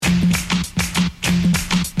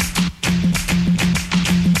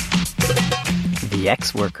The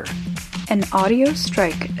Ex-Worker. An audio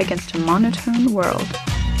strike against a monotone world.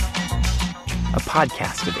 A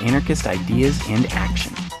podcast of anarchist ideas and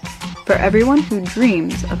action. For everyone who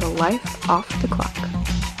dreams of a life off the clock.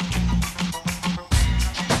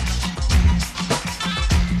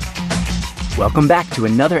 Welcome back to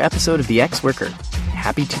another episode of The Ex-Worker.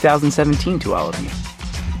 Happy 2017 to all of you.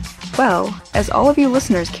 Well, as all of you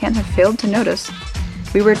listeners can't have failed to notice,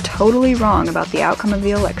 we were totally wrong about the outcome of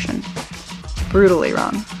the election. Brutally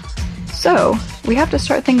wrong. So, we have to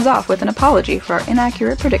start things off with an apology for our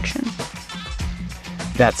inaccurate prediction.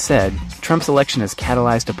 That said, Trump's election has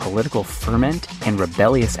catalyzed a political ferment and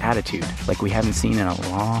rebellious attitude like we haven't seen in a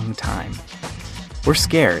long time. We're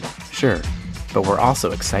scared, sure, but we're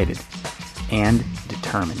also excited and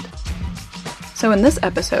determined. So in this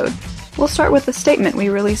episode, we'll start with a statement we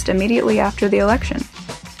released immediately after the election,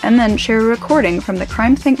 and then share a recording from the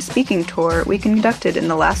CrimethInc speaking tour we conducted in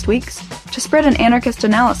the last weeks to spread an anarchist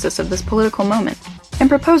analysis of this political moment and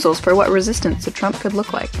proposals for what resistance to Trump could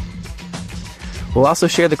look like. We'll also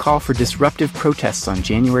share the call for disruptive protests on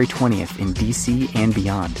January 20th in D.C. and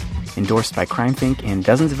beyond, endorsed by CrimethInc and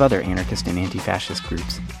dozens of other anarchist and anti-fascist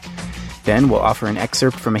groups. Then we'll offer an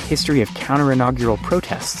excerpt from a history of counter-inaugural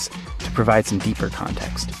protests to provide some deeper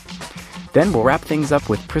context. Then we'll wrap things up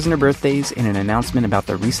with prisoner birthdays and an announcement about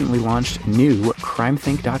the recently launched new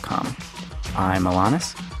crimethinc.com. I'm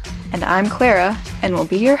Alanis. And I'm Clara, and we'll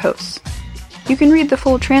be your hosts. You can read the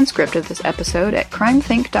full transcript of this episode at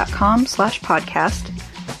crimethinc.com/podcast,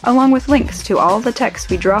 along with links to all the texts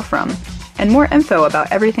we draw from, and more info about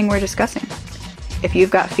everything we're discussing. If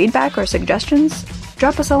you've got feedback or suggestions,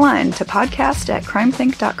 drop us a line to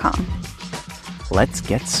podcast@crimethinc.com. Let's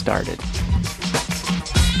get started.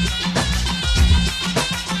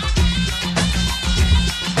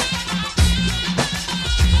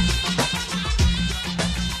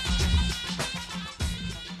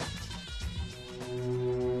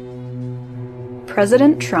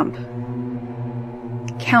 President Trump.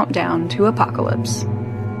 Countdown to apocalypse.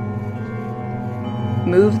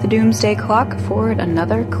 Move the doomsday clock forward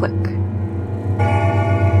another click.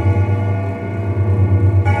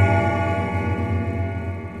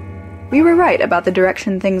 We were right about the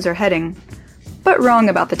direction things are heading, but wrong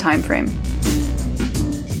about the time frame.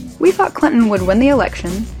 We thought Clinton would win the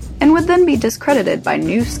election and would then be discredited by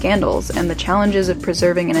new scandals and the challenges of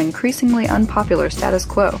preserving an increasingly unpopular status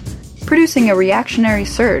quo, producing a reactionary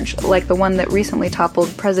surge like the one that recently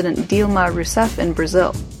toppled President Dilma Rousseff in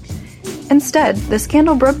Brazil. Instead, the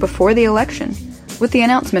scandal broke before the election, with the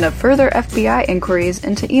announcement of further FBI inquiries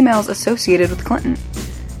into emails associated with Clinton.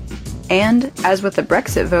 And, as with the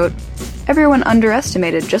Brexit vote, everyone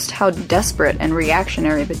underestimated just how desperate and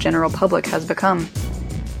reactionary the general public has become.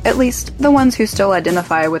 At least, the ones who still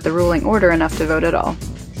identify with the ruling order enough to vote at all.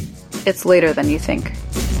 It's later than you think.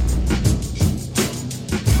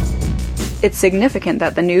 It's significant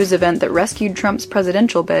that the news event that rescued Trump's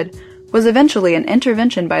presidential bid was eventually an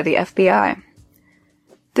intervention by the FBI.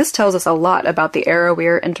 This tells us a lot about the era we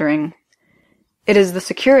are entering. It is the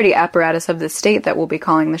security apparatus of the state that will be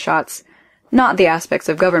calling the shots, not the aspects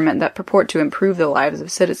of government that purport to improve the lives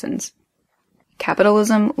of citizens.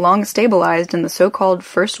 Capitalism, long stabilized in the so-called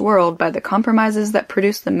First World by the compromises that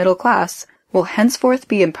produce the middle class, will henceforth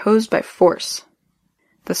be imposed by force.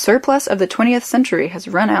 The surplus of the 20th century has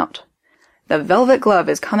run out. The velvet glove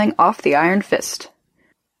is coming off the iron fist.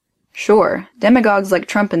 Sure, demagogues like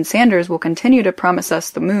Trump and Sanders will continue to promise us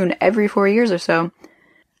the moon every 4 years or so,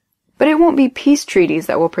 but it won't be peace treaties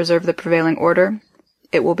that will preserve the prevailing order.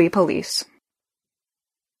 It will be police.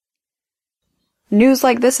 News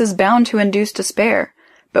like this is bound to induce despair,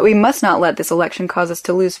 but we must not let this election cause us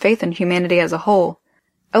to lose faith in humanity as a whole.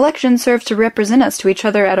 Elections serve to represent us to each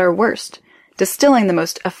other at our worst, distilling the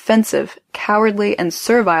most offensive, cowardly, and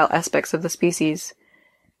servile aspects of the species.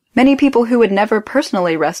 Many people who would never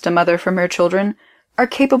personally wrest a mother from her children are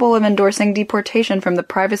capable of endorsing deportation from the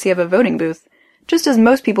privacy of a voting booth, just as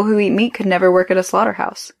most people who eat meat could never work at a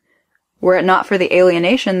slaughterhouse. Were it not for the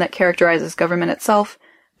alienation that characterizes government itself,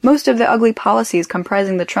 most of the ugly policies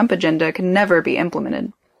comprising the Trump agenda could never be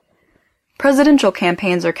implemented. Presidential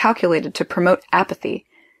campaigns are calculated to promote apathy,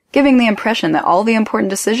 giving the impression that all the important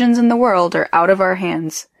decisions in the world are out of our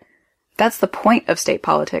hands. That's the point of state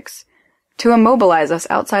politics, to immobilize us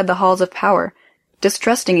outside the halls of power,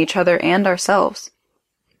 distrusting each other and ourselves.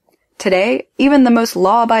 Today, even the most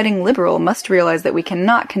law-abiding liberal must realize that we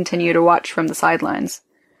cannot continue to watch from the sidelines.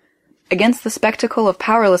 Against the spectacle of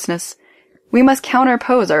powerlessness, we must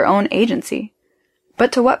counterpose our own agency.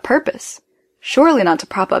 But to what purpose? Surely not to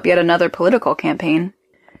prop up yet another political campaign.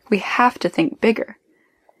 We have to think bigger.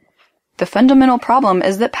 The fundamental problem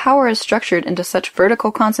is that power is structured into such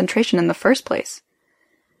vertical concentration in the first place.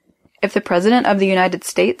 If the President of the United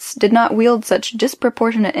States did not wield such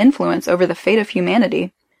disproportionate influence over the fate of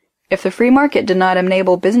humanity, if the free market did not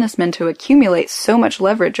enable businessmen to accumulate so much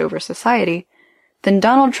leverage over society, then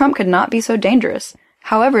Donald Trump could not be so dangerous,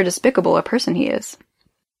 however despicable a person he is.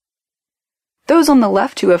 Those on the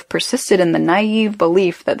left who have persisted in the naive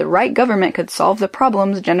belief that the right government could solve the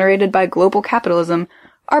problems generated by global capitalism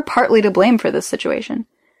are partly to blame for this situation.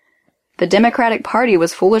 The Democratic Party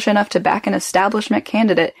was foolish enough to back an establishment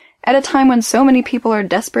candidate at a time when so many people are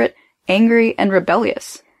desperate, angry, and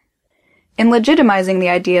rebellious. In legitimizing the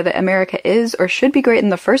idea that America is or should be great in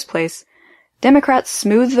the first place, Democrats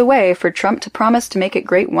smoothed the way for Trump to promise to make it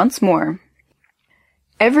great once more.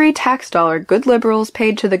 Every tax dollar good liberals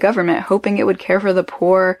paid to the government hoping it would care for the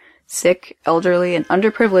poor, sick, elderly, and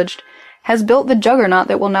underprivileged has built the juggernaut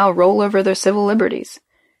that will now roll over their civil liberties.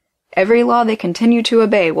 Every law they continue to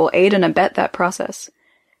obey will aid and abet that process.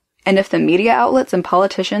 And if the media outlets and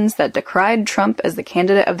politicians that decried Trump as the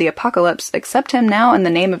candidate of the apocalypse accept him now in the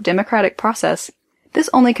name of democratic process, this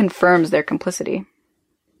only confirms their complicity.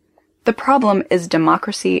 The problem is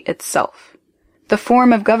democracy itself, the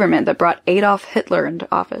form of government that brought Adolf Hitler into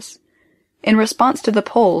office. In response to the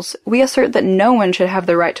polls, we assert that no one should have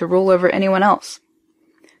the right to rule over anyone else.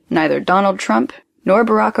 Neither Donald Trump, nor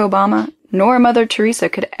Barack Obama, nor Mother Teresa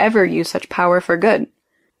could ever use such power for good.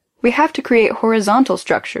 We have to create horizontal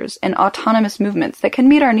structures and autonomous movements that can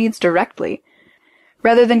meet our needs directly,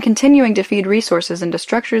 rather than continuing to feed resources into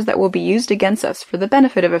structures that will be used against us for the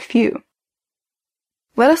benefit of a few.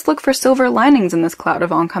 Let us look for silver linings in this cloud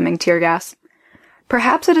of oncoming tear gas.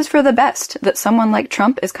 Perhaps it is for the best that someone like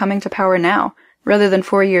Trump is coming to power now, rather than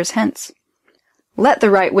 4 years hence. Let the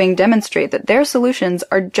right wing demonstrate that their solutions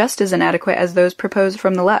are just as inadequate as those proposed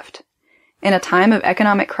from the left. In a time of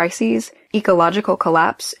economic crises, ecological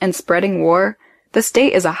collapse, and spreading war, the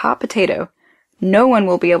state is a hot potato. No one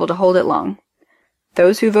will be able to hold it long.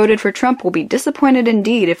 Those who voted for Trump will be disappointed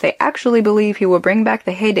indeed if they actually believe he will bring back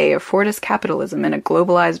the heyday of Fordist capitalism in a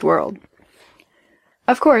globalized world.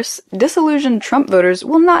 Of course, disillusioned Trump voters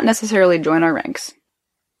will not necessarily join our ranks.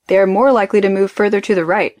 They are more likely to move further to the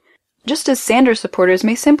right, just as Sanders supporters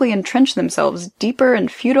may simply entrench themselves deeper in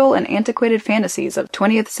futile and antiquated fantasies of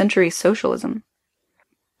 20th century socialism.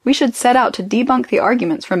 We should set out to debunk the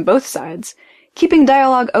arguments from both sides, keeping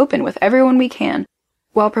dialogue open with everyone we can,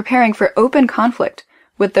 while preparing for open conflict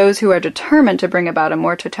with those who are determined to bring about a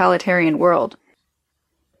more totalitarian world.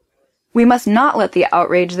 We must not let the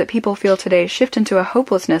outrage that people feel today shift into a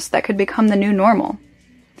hopelessness that could become the new normal.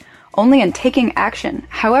 Only in taking action,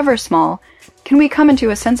 however small, can we come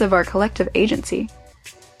into a sense of our collective agency.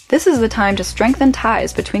 This is the time to strengthen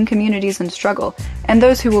ties between communities in struggle and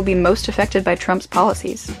those who will be most affected by Trump's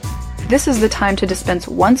policies. This is the time to dispense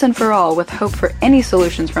once and for all with hope for any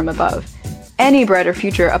solutions from above, any brighter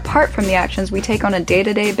future apart from the actions we take on a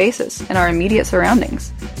day-to-day basis in our immediate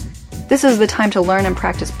surroundings. This is the time to learn and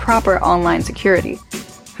practice proper online security.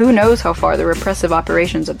 Who knows how far the repressive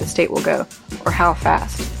operations of the state will go, or how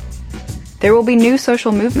fast. There will be new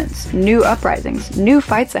social movements, new uprisings, new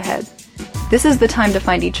fights ahead. This is the time to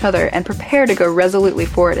find each other and prepare to go resolutely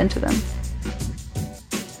forward into them.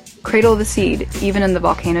 Cradle the seed, even in the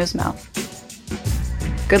volcano's mouth.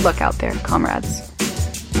 Good luck out there, comrades.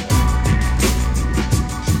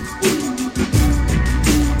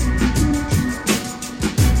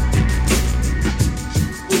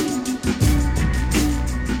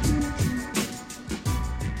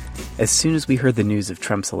 As soon as we heard the news of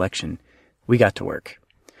Trump's election, we got to work.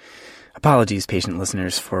 Apologies, patient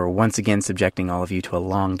listeners, for once again subjecting all of you to a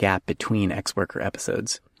long gap between Ex-Worker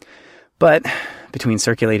episodes. But between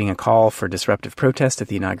circulating a call for disruptive protest at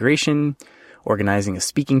the inauguration, organizing a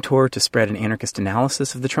speaking tour to spread an anarchist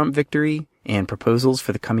analysis of the Trump victory, and proposals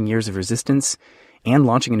for the coming years of resistance, and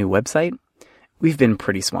launching a new website, we've been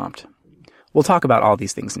pretty swamped. We'll talk about all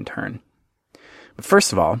these things in turn. But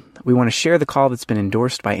first of all, we want to share the call that's been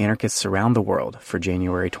endorsed by anarchists around the world for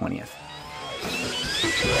January 20th.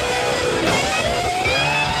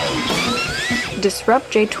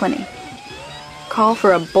 Disrupt J20. Call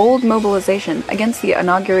for a bold mobilization against the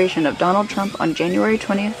inauguration of Donald Trump on January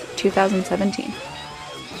 20th, 2017.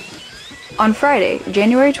 On Friday,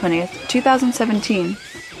 January 20th, 2017,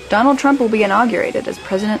 Donald Trump will be inaugurated as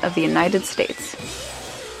President of the United States.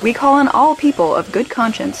 We call on all people of good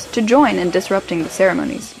conscience to join in disrupting the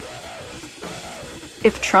ceremonies.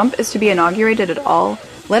 If Trump is to be inaugurated at all,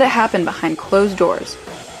 let it happen behind closed doors,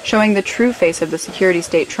 showing the true face of the security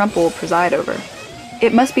state Trump will preside over.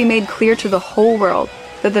 It must be made clear to the whole world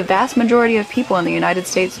that the vast majority of people in the United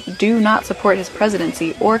States do not support his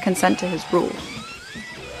presidency or consent to his rule.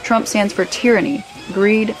 Trump stands for tyranny,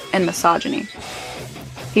 greed, and misogyny.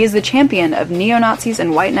 He is the champion of neo-Nazis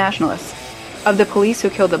and white nationalists, of the police who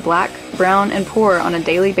kill the black, brown, and poor on a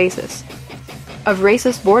daily basis, of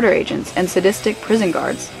racist border agents and sadistic prison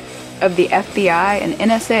guards, of the FBI and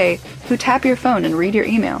NSA who tap your phone and read your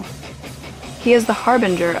email. He is the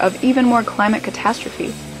harbinger of even more climate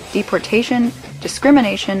catastrophe, deportation,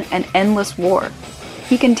 discrimination, and endless war.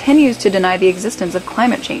 He continues to deny the existence of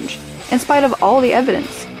climate change, in spite of all the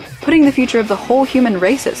evidence, putting the future of the whole human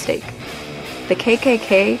race at stake. The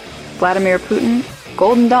KKK, Vladimir Putin,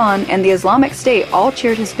 Golden Dawn, and the Islamic State all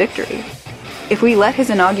cheered his victory. If we let his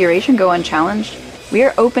inauguration go unchallenged, we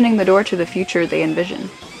are opening the door to the future they envision.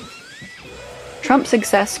 Trump's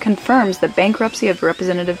success confirms the bankruptcy of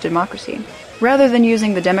representative democracy. Rather than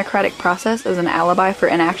using the democratic process as an alibi for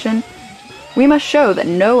inaction, we must show that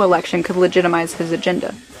no election could legitimize his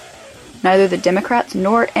agenda. Neither the Democrats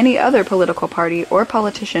nor any other political party or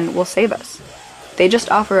politician will save us. They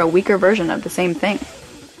just offer a weaker version of the same thing.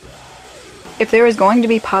 If there is going to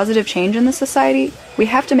be positive change in this society, we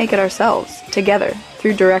have to make it ourselves, together,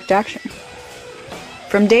 through direct action.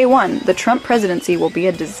 From day one, the Trump presidency will be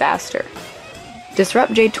a disaster.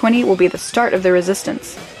 Disrupt J20 will be the start of the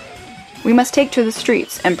resistance. We must take to the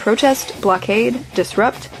streets and protest, blockade,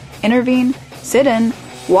 disrupt, intervene, sit in,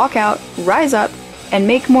 walk out, rise up, and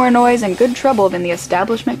make more noise and good trouble than the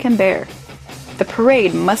establishment can bear. The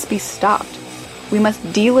parade must be stopped. We must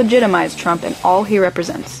delegitimize Trump and all he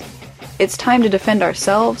represents. It's time to defend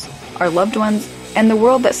ourselves, our loved ones, and the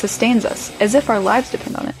world that sustains us, as if our lives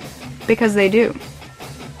depend on it. Because they do.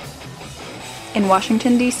 In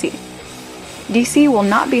Washington, D.C. D.C. will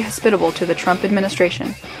not be hospitable to the Trump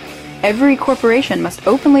administration. Every corporation must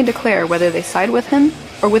openly declare whether they side with him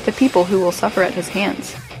or with the people who will suffer at his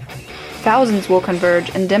hands. Thousands will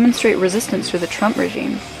converge and demonstrate resistance to the Trump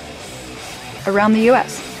regime. Around the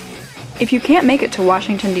U.S. If you can't make it to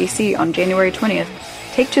Washington, D.C. on January 20th,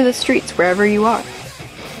 take to the streets wherever you are.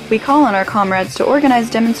 We call on our comrades to organize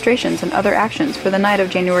demonstrations and other actions for the night of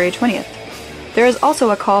January 20th. There is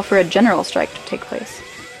also a call for a general strike to take place.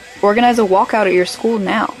 Organize a walkout at your school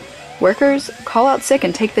now. Workers, call out sick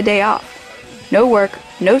and take the day off. No work,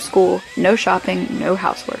 no school, no shopping, no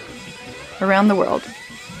housework. Around the world.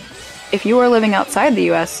 If you are living outside the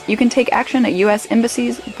U.S., you can take action at U.S.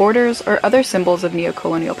 embassies, borders, or other symbols of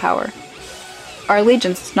neocolonial power. Our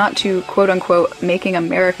allegiance is not to, quote-unquote, making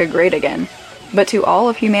America great again, but to all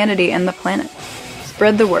of humanity and the planet.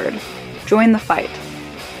 Spread the word. Join the fight.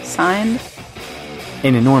 Signed,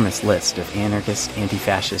 an enormous list of anarchist,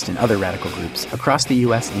 anti-fascist, and other radical groups across the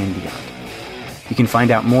U.S. and beyond. You can find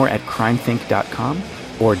out more at crimethink.com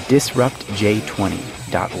or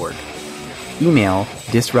disruptj20.org. Email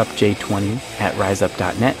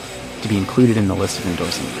disruptj20@riseup.net to be included in the list of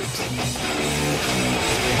endorsing groups.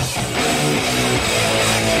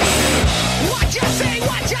 What you say,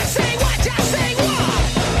 what you say, what you say, what?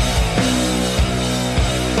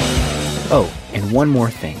 Oh, and one more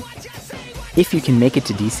thing. If you can make it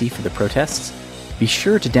to DC for the protests, be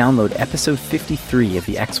sure to download episode 53 of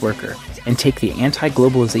The Ex-Worker and take the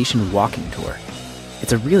Anti-Globalization Walking Tour.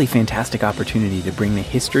 It's a really fantastic opportunity to bring the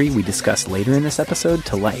history we discussed later in this episode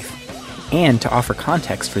to life, and to offer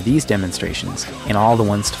context for these demonstrations and all the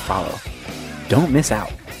ones to follow. Don't miss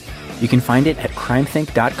out. You can find it at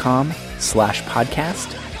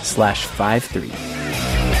crimethink.com/podcast/53.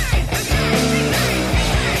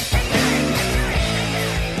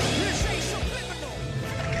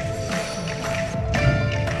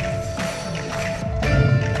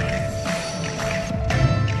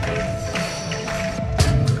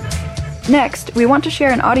 Next, we want to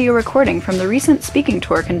share an audio recording from the recent speaking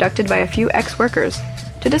tour conducted by a few ex-workers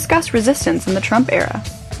to discuss resistance in the Trump era.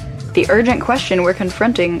 The urgent question we're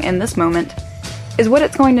confronting in this moment is what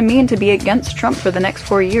it's going to mean to be against Trump for the next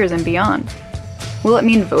 4 years and beyond. Will it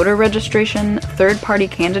mean voter registration, third-party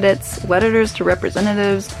candidates, letters to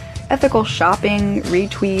representatives, ethical shopping,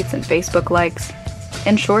 retweets, and Facebook likes?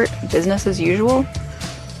 In short, business as usual?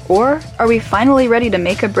 Or are we finally ready to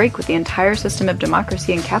make a break with the entire system of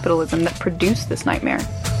democracy and capitalism that produced this nightmare?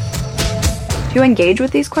 To engage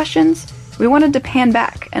with these questions, we wanted to pan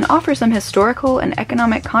back and offer some historical and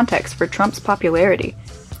economic context for Trump's popularity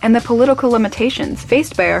and the political limitations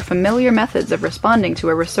faced by our familiar methods of responding to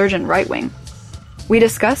a resurgent right wing. We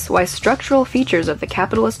discuss why structural features of the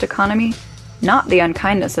capitalist economy, not the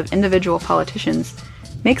unkindness of individual politicians,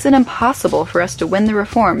 makes it impossible for us to win the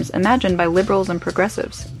reforms imagined by liberals and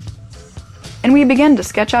progressives. And we begin to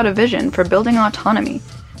sketch out a vision for building autonomy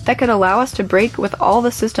that could allow us to break with all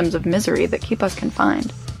the systems of misery that keep us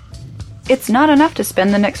confined. It's not enough to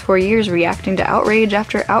spend the next 4 years reacting to outrage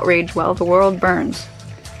after outrage while the world burns.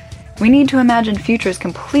 We need to imagine futures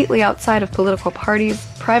completely outside of political parties,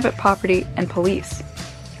 private property, and police.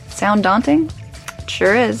 Sound daunting? It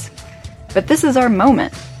sure is. But this is our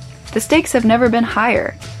moment. The stakes have never been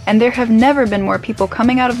higher, and there have never been more people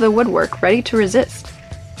coming out of the woodwork ready to resist.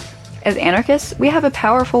 As anarchists, we have a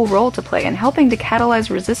powerful role to play in helping to catalyze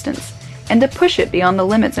resistance and to push it beyond the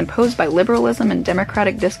limits imposed by liberalism and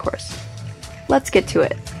democratic discourse. Let's get to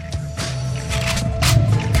it.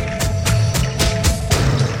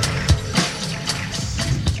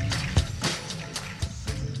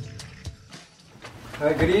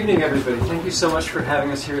 Good evening, everybody. Thank you so much for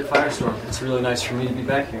having us here at Firestorm. It's really nice for me to be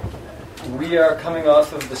back here. We are coming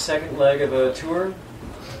off of the second leg of a tour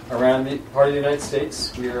around the part of the United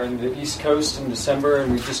States. We are on the East Coast in December,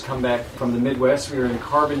 and we've just come back from the Midwest. We were in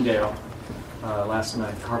Carbondale last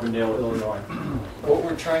night, Carbondale, Illinois. What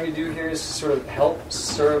we're trying to do here is to sort of help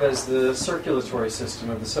serve as the circulatory system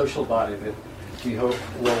of the social body that we hope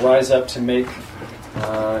will rise up to make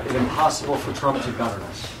it impossible for Trump to govern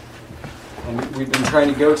us. And we've been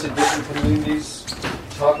trying to go to different communities,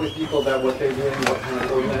 talk with people about what they're doing, what kind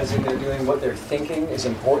of organizing they're doing, what they're thinking is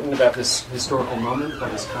important about this historical moment,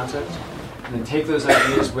 about this concept, and then take those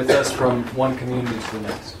ideas with us from one community to the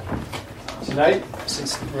next. Tonight,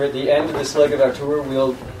 since we're at the end of this leg of our tour,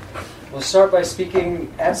 we'll start by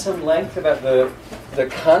speaking at some length about the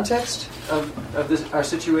context of our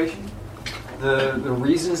situation, the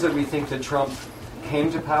reasons that we think that Trump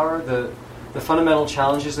came to power, the fundamental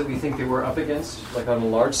challenges that we think they were up against, like on a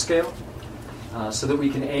large scale, so that we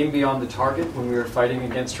can aim beyond the target when we were fighting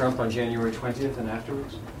against Trump on January 20th and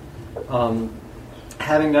afterwards.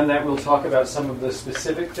 Having done that, we'll talk about some of the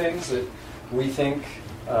specific things that we think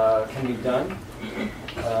can be done,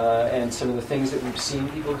 and some of the things that we've seen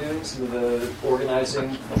people doing, some of the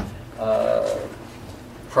organizing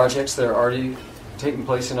projects that are already taking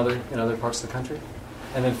place in other parts of the country.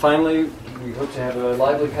 And then finally, we hope to have a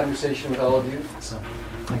lively conversation with all of you. So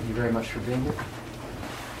thank you very much for being here.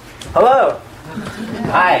 Hello.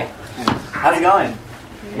 Hi. How's it going?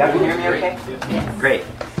 Y'all can hear me okay? Yeah. Great.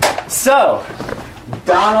 So,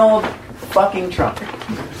 Donald fucking Trump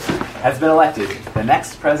has been elected the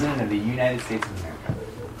next president of the United States of America.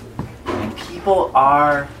 And people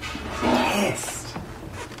are pissed.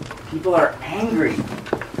 People are angry.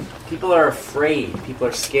 People are afraid. People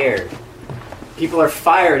are scared. People are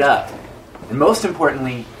fired up. And most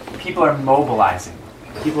importantly, people are mobilizing.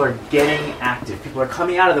 People are getting active. People are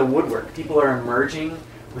coming out of the woodwork. People are emerging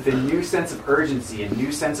with a new sense of urgency, a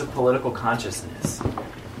new sense of political consciousness.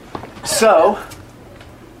 So,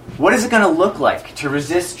 what is it going to look like to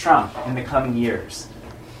resist Trump in the coming years?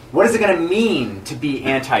 What is it going to mean to be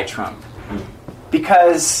anti-Trump?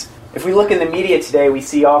 Because if we look in the media today, we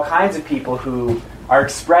see all kinds of people who are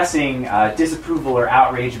expressing disapproval or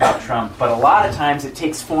outrage about Trump, but a lot of times it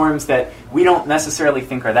takes forms that we don't necessarily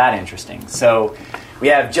think are that interesting. So we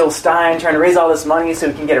have Jill Stein trying to raise all this money so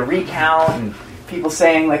we can get a recount, and people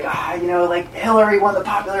saying like Hillary won the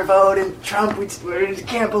popular vote, and Trump, we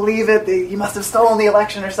can't believe it, he must have stolen the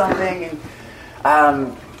election or something.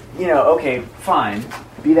 And okay, fine,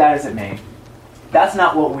 be that as it may. That's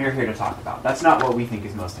not what we're here to talk about. That's not what we think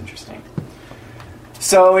is most interesting.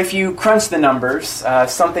 So if you crunch the numbers,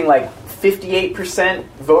 something like 58%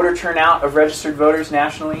 voter turnout of registered voters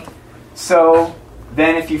nationally. So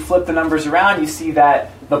then if you flip the numbers around, you see that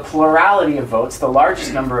the plurality of votes, the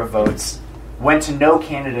largest number of votes, went to no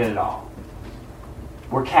candidate at all.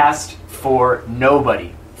 Were cast for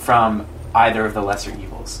nobody from either of the lesser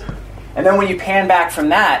evils. And then when you pan back from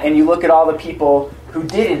that and you look at all the people who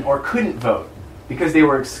didn't or couldn't vote because they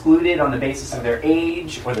were excluded on the basis of their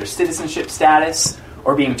age or their citizenship status,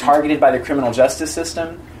 or being targeted by the criminal justice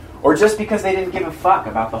system, or just because they didn't give a fuck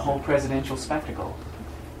about the whole presidential spectacle.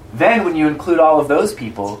 Then when you include all of those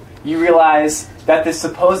people, you realize that this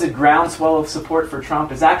supposed groundswell of support for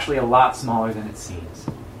Trump is actually a lot smaller than it seems.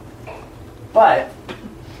 But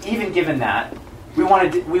even given that, we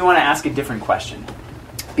want to ask a different question.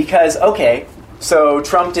 Because, okay, so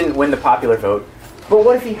Trump didn't win the popular vote, but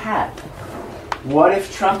what if he had? What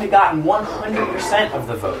if Trump had gotten 100% of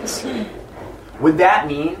the votes? Would that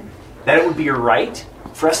mean that it would be right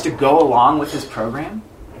for us to go along with his program?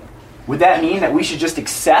 Would that mean that we should just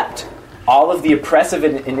accept all of the oppressive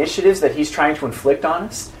initiatives that he's trying to inflict on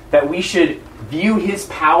us? That we should view his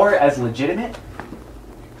power as legitimate?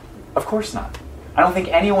 Of course not. I don't think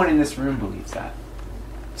anyone in this room believes that.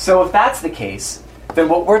 So if that's the case, then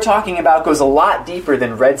what we're talking about goes a lot deeper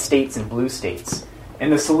than red states and blue states.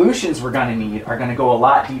 And the solutions we're going to need are going to go a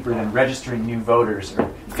lot deeper than registering new voters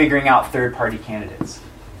or figuring out third-party candidates.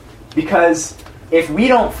 Because if we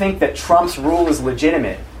don't think that Trump's rule is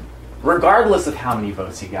legitimate, regardless of how many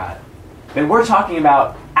votes he got, then we're talking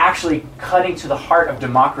about actually cutting to the heart of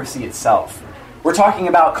democracy itself. We're talking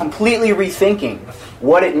about completely rethinking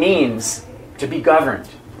what it means to be governed,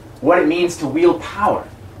 what it means to wield power.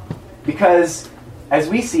 Because as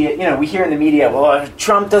we see it, we hear in the media, well,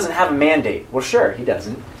 Trump doesn't have a mandate. Well, sure, he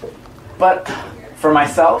doesn't. But for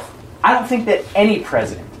myself, I don't think that any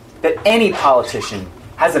president, that any politician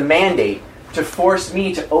has a mandate to force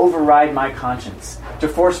me to override my conscience, to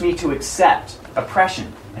force me to accept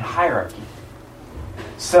oppression and hierarchy.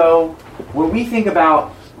 So when we think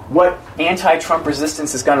about what anti-Trump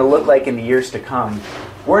resistance is going to look like in the years to come,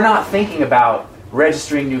 we're not thinking about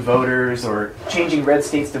registering new voters or changing red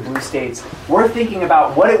states to blue states. We're thinking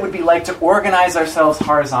about what it would be like to organize ourselves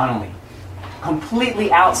horizontally,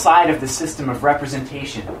 completely outside of the system of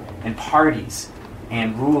representation and parties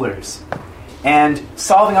and rulers, and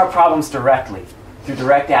solving our problems directly through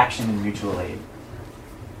direct action and mutual aid.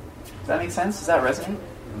 Does that make sense? Does that resonate?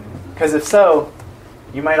 Because if so,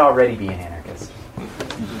 you might already be an anarchist.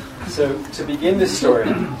 So to begin this story,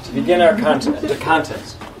 to begin the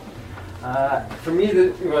context, for me,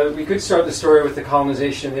 we could start the story with the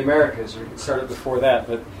colonization of the Americas. We could start it before that,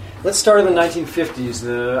 but let's start in the 1950s,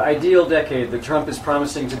 the ideal decade that Trump is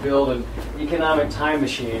promising to build an economic time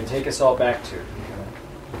machine and take us all back to.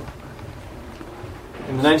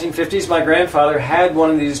 In the 1950s, my grandfather had one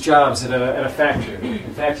of these jobs at a factory.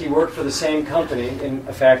 In fact, he worked for the same company in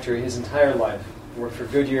a factory his entire life. He worked for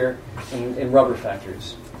Goodyear in rubber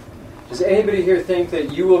factories. Does anybody here think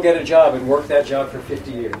that you will get a job and work that job for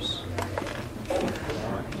 50 years?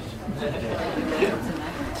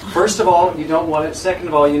 First of all, you don't want it. Second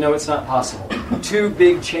of all, you know it's not possible. Two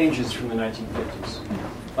big changes from the 1950s.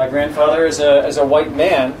 My grandfather, as a white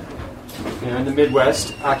man, in the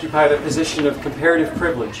Midwest, occupied a position of comparative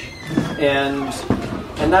privilege, and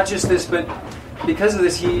not just this, but because of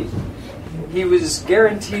this, he was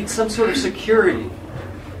guaranteed some sort of security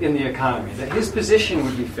in the economy, that his position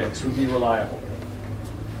would be fixed, would be reliable.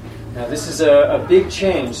 Now, this is a big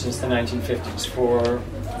change since the 1950s for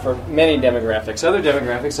many demographics.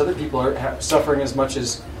 Other people are suffering as much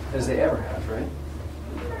as they ever have, right?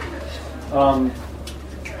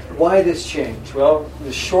 Why this change? Well,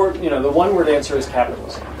 the one-word answer is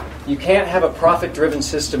capitalism. You can't have a profit-driven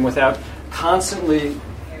system without constantly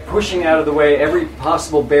pushing out of the way every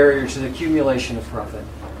possible barrier to the accumulation of profit,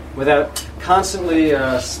 without constantly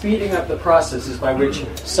speeding up the processes by which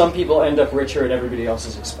some people end up richer at everybody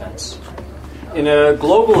else's expense. In a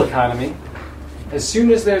global economy, as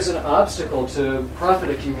soon as there's an obstacle to profit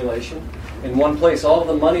accumulation in one place, all of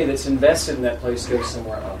the money that's invested in that place goes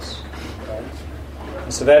somewhere else. Right?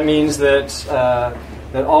 And so that means that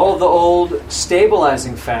all of the old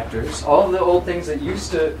stabilizing factors, all of the old things that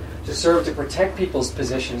used to serve to protect people's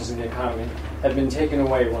positions in the economy have been taken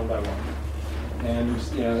away one by one. And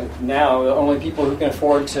now the only people who can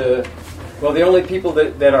afford the only people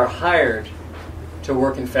that are hired to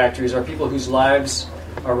work in factories are people whose lives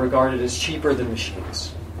are regarded as cheaper than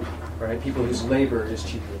machines, right? People whose labor is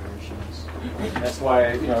cheaper than machines. That's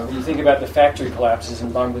why when you think about the factory collapses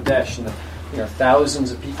in Bangladesh and the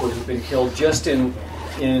thousands of people who've been killed just in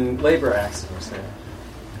labor accidents there.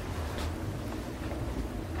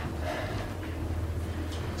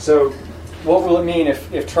 So, what will it mean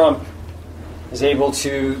if Trump is able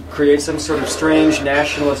to create some sort of strange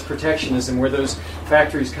nationalist protectionism where those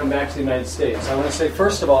factories come back to the United States? I want to say,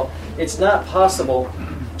 first of all, it's not possible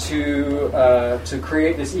to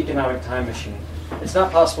create this economic time machine. It's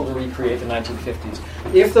not possible to recreate the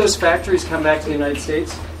 1950s. If those factories come back to the United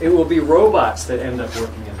States, it will be robots that end up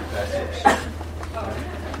working in the factories.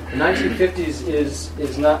 The 1950s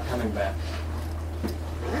is not coming back.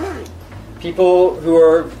 People who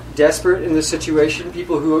are desperate in this situation,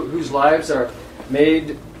 people whose lives are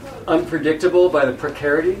made unpredictable by the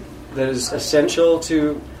precarity that is essential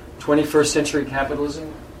to 21st century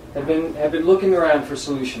capitalism, have been looking around for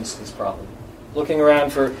solutions to this problem, looking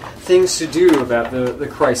around for things to do about the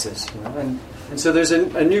crisis. And so there's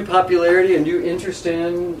a new popularity, a new interest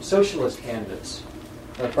in socialist candidates,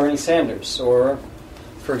 like Bernie Sanders, or,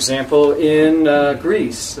 for example, in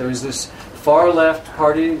Greece, there was this far-left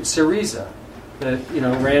party, Syriza, that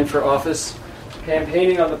ran for office,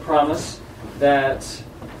 campaigning on the promise that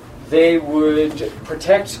they would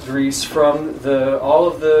protect Greece from all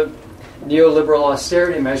of the neoliberal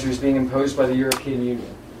austerity measures being imposed by the European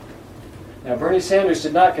Union. Now, Bernie Sanders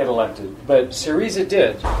did not get elected, but Syriza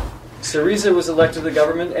did. Syriza was elected to the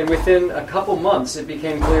government, and within a couple months, it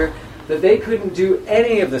became clear that they couldn't do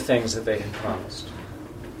any of the things that they had promised.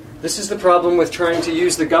 This is the problem with trying to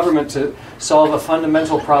use the government to solve a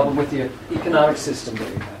fundamental problem with the economic system that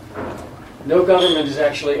we have. No government is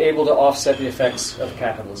actually able to offset the effects of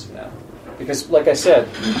capitalism now. Because, like I said,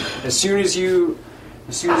 as soon as you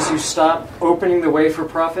stop opening the way for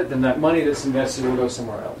profit, then that money that's invested will go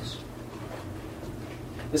somewhere else.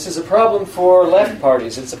 This is a problem for left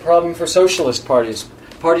parties. It's a problem for socialist parties,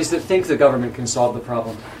 parties that think the government can solve the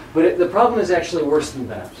problem. But the problem is actually worse than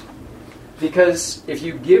that. Because if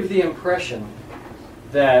you give the impression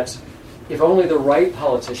that if only the right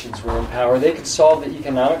politicians were in power, they could solve the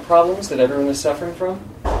economic problems that everyone is suffering from,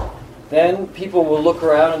 then people will look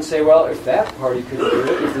around and say, well, if that party couldn't do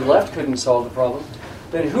it, if the left couldn't solve the problem,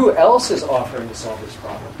 then who else is offering to solve this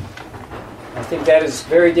problem? I think that is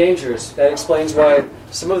very dangerous. That explains why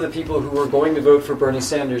some of the people who were going to vote for Bernie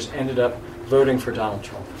Sanders ended up voting for Donald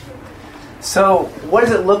Trump. So what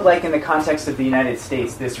does it look like in the context of the United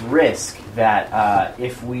States, this risk that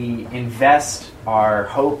if we invest our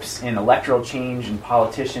hopes in electoral change and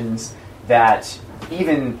politicians, that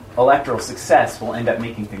even electoral success will end up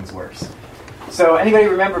making things worse? So anybody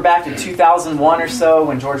remember back in 2001 or so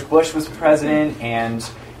when George Bush was president, and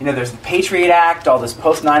there's the Patriot Act, all this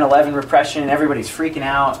post 9/11 repression, everybody's freaking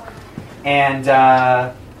out, and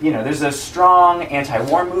there's a strong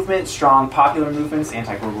anti-war movement, strong popular movements,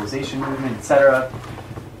 anti-globalization movement, etc.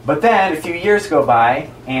 But then a few years go by,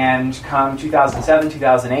 and come 2007,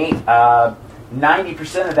 2008,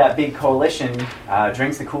 90% of that big coalition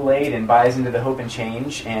drinks the Kool-Aid and buys into the hope and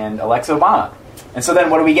change and elects Obama. And so then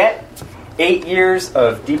what do we get? 8 years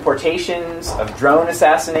of deportations, of drone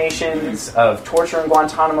assassinations, of torture in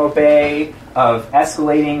Guantanamo Bay, of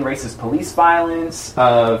escalating racist police violence,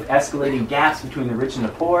 of escalating gaps between the rich and the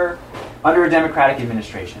poor, under a Democratic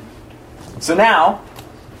administration. So now,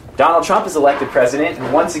 Donald Trump is elected president,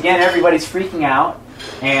 and once again everybody's freaking out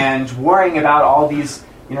and worrying about all these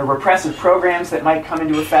repressive programs that might come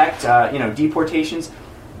into effect, deportations.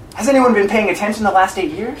 Has anyone been paying attention the last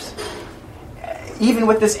 8 years? Even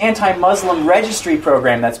with this anti-Muslim registry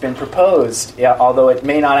program that's been proposed, although it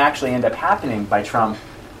may not actually end up happening by Trump,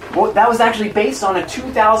 well, that was actually based on a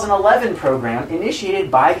 2011 program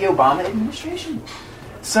initiated by the Obama administration.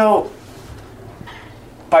 So,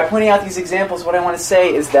 by pointing out these examples, what I want to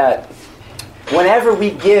say is that whenever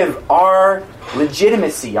we give our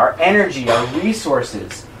legitimacy, our energy, our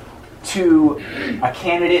resources to a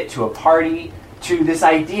candidate, to a party, to this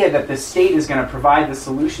idea that the state is going to provide the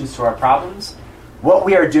solutions to our problems, what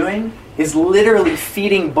we are doing is literally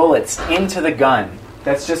feeding bullets into the gun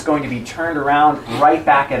that's just going to be turned around right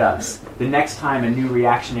back at us the next time a new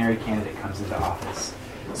reactionary candidate comes into office.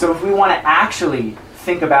 So if we want to actually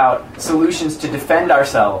think about solutions to defend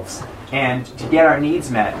ourselves and to get our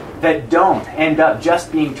needs met that don't end up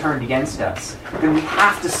just being turned against us, then we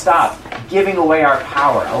have to stop giving away our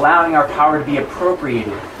power, allowing our power to be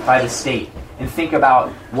appropriated by the state, and think about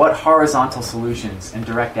what horizontal solutions and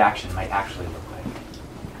direct action might actually look like.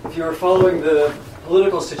 If you were following the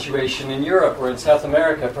political situation in Europe or in South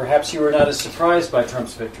America, perhaps you were not as surprised by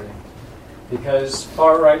Trump's victory, because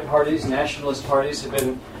far-right parties, nationalist parties, have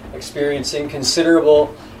been experiencing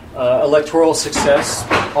considerable electoral success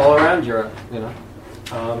all around Europe.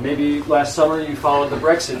 Maybe last summer you followed the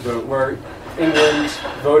Brexit vote, where England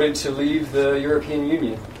voted to leave the European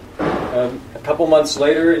Union. A couple months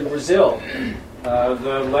later in Brazil,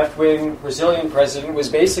 the left-wing Brazilian president was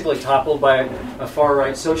basically toppled by a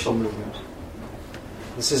far-right social movement.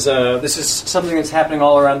 This is something that's happening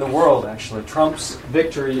all around the world, actually. Trump's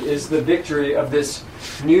victory is the victory of this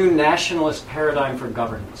new nationalist paradigm for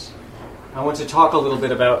governance. I want to talk a little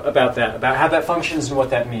bit about that, about how that functions and what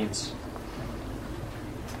that means.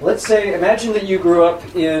 Let's say, imagine that you grew up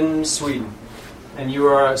in Sweden, and you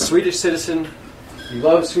are a Swedish citizen. You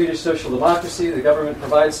love Swedish social democracy. The government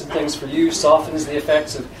provides some things for you, softens the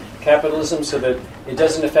effects of capitalism so that it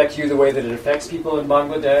doesn't affect you the way that it affects people in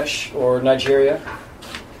Bangladesh or Nigeria.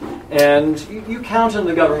 And you count on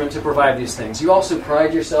the government to provide these things. You also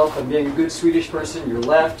pride yourself on being a good Swedish person. You're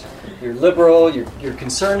left, you're liberal, you're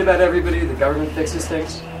concerned about everybody. The government fixes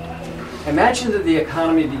things. Imagine that the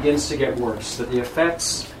economy begins to get worse, that the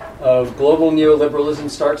effects of global neoliberalism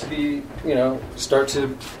start to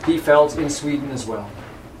be felt in Sweden as well.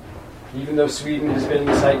 Even though Sweden has been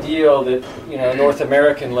this ideal that North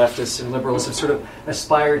American leftists and liberals have sort of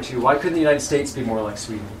aspired to, why couldn't the United States be more like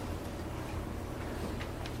Sweden?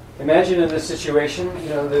 Imagine in this situation,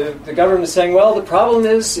 the government is saying, well, the problem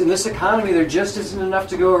is in this economy there just isn't enough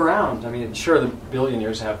to go around. I mean, sure, the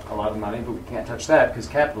billionaires have a lot of money, but we can't touch that because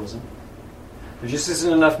capitalism. There just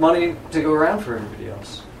isn't enough money to go around for everybody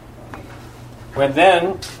else. When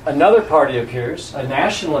then another party appears, a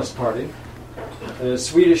nationalist party, the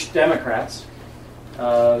Swedish Democrats,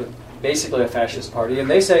 basically a fascist party, and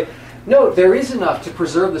they say, no, there is enough to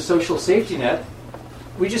preserve the social safety net.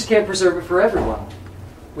 We just can't preserve it for everyone.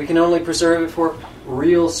 We can only preserve it for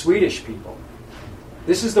real Swedish people.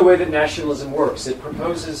 This is the way that nationalism works. It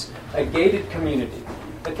proposes a gated community.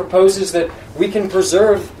 It proposes that we can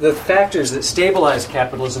preserve the factors that stabilize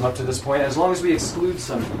capitalism up to this point as long as we exclude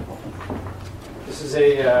some people. This is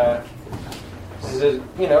a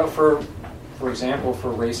for example,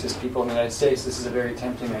 for racist people in the United States, this is a very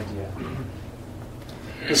tempting idea.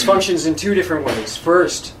 This functions in two different ways.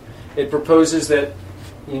 First, it proposes that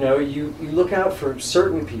you look out for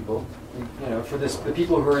certain people, for the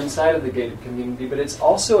people who are inside of the gated community, but it's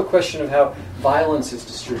also a question of how violence is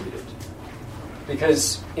distributed.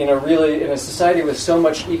 Because in a society with so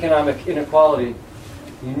much economic inequality,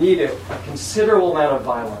 you need a considerable amount of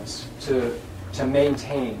violence to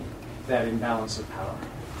maintain that imbalance of power.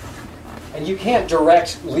 And you can't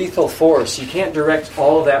direct lethal force, you can't direct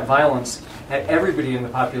all of that violence at everybody in the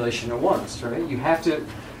population at once, right? You have to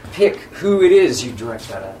pick who it is you direct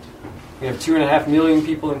that at. You have 2.5 million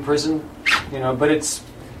people in prison,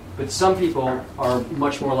 but some people are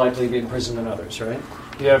much more likely to be in prison than others, right?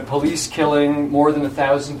 You have police killing more than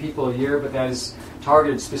 1,000 people a year, but that is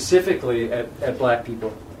targeted specifically at black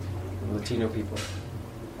people, Latino people.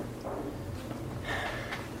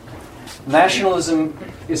 Nationalism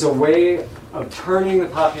is a way of turning the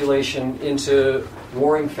population into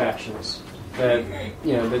warring factions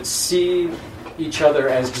that see each other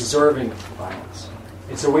as deserving of violence.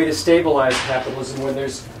 It's a way to stabilize capitalism when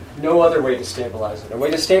there's no other way to stabilize it. A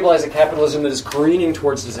way to stabilize a capitalism that is careening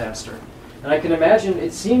towards disaster. And I can imagine,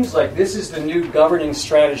 it seems like this is the new governing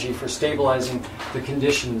strategy for stabilizing the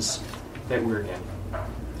conditions that we're in.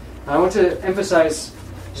 I want to emphasize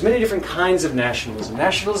there's many different kinds of nationalism.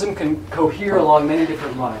 Nationalism can cohere along many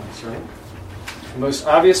different lines, right? The most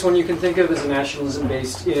obvious one you can think of is a nationalism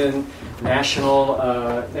based in national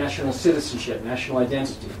citizenship, national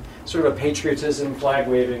identity, sort of a patriotism, flag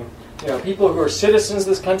waving. People who are citizens of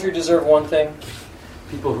this country deserve one thing.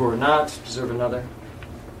 People who are not deserve another.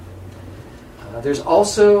 There's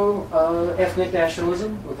also ethnic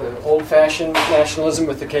nationalism, with an old-fashioned nationalism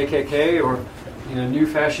with the KKK, or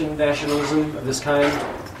new-fashioned nationalism of this kind,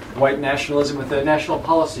 white nationalism with the National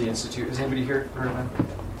Policy Institute. Has anybody here heard of that?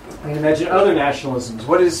 I can imagine other nationalisms.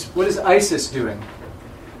 What is ISIS doing?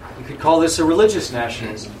 You could call this a religious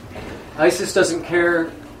nationalism. ISIS doesn't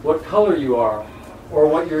care what color you are or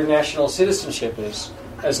what your national citizenship is,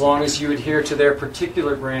 as long as you adhere to their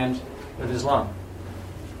particular brand of Islam.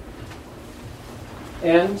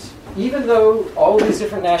 And even though all of these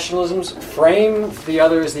different nationalisms frame the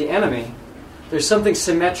other as the enemy, there's something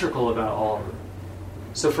symmetrical about all of them.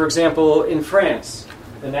 So, for example, in France,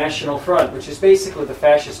 the National Front, which is basically the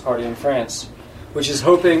fascist party in France, which is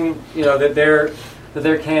hoping, that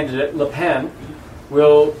their candidate Le Pen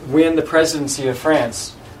will win the presidency of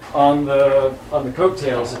France on the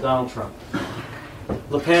coattails of Donald Trump.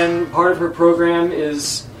 Le Pen, part of her program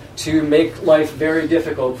is to make life very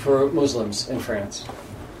difficult for Muslims in France.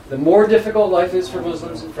 The more difficult life is for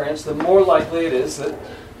Muslims in France, the more likely it is that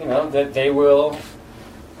that they will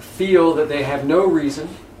feel that they have no reason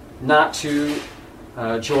not to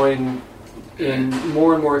join in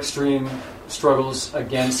more and more extreme struggles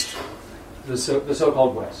against the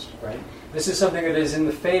so-called West. Right? This is something that is in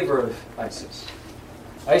the favor of ISIS.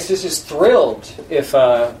 ISIS is thrilled if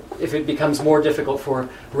it becomes more difficult for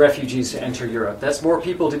refugees to enter Europe. That's more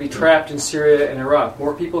people to be trapped in Syria and Iraq,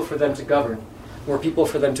 more people for them to govern, more people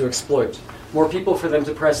for them to exploit, more people for them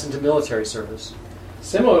to press into military service.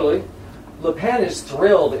 Similarly, Le Pen is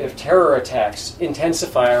thrilled if terror attacks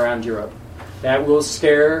intensify around Europe. That will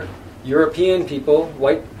scare European people,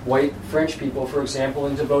 white French people, for example,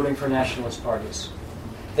 into voting for nationalist parties.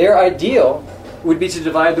 Their ideal would be to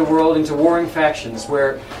divide the world into warring factions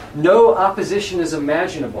where no opposition is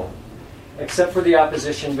imaginable except for the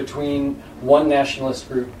opposition between one nationalist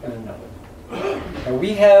group and another. And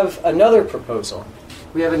we have another proposal.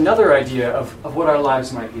 We have another idea of what our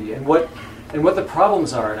lives might be and what the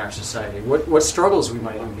problems are in our society, what struggles we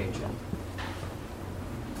might engage in.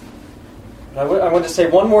 I want to say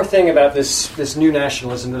one more thing about this new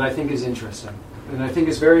nationalism that I think is interesting, and I think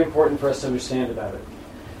is very important for us to understand about it.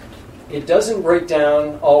 It doesn't break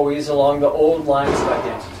down always along the old lines of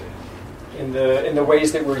identity in the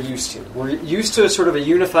ways that we're used to. We're used to sort of a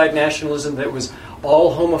unified nationalism that was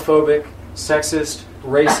all homophobic, sexist,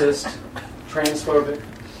 racist, transphobic,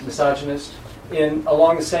 misogynist,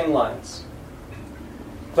 along the same lines.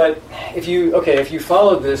 But if you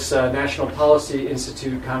followed this National Policy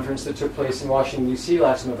Institute conference that took place in Washington, D.C.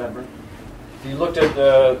 last November, if you looked at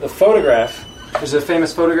the photograph, there's a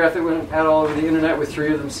famous photograph that went out all over the internet with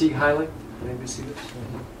three of them Sieg Heilig. Did anybody see this?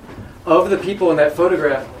 Mm-hmm. Of the people in that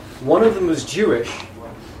photograph, one of them was Jewish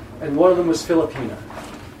and one of them was Filipino.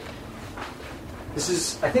 I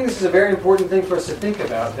think this is a very important thing for us to think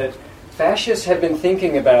about, that fascists have been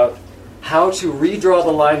thinking about how to redraw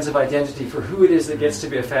the lines of identity for who it is that gets to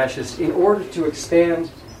be a fascist in order to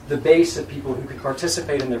expand the base of people who could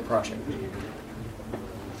participate in their project.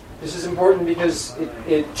 This is important because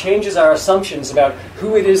it changes our assumptions about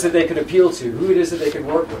who it is that they could appeal to, who it is that they could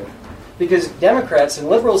work with. Because Democrats and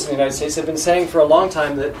liberals in the United States have been saying for a long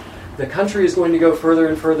time that the country is going to go further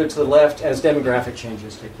and further to the left as demographic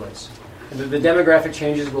changes take place. And that the demographic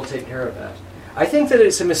changes will take care of that. I think that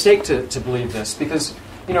it's a mistake to believe this because,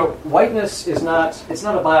 whiteness is it's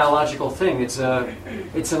not a biological thing. It's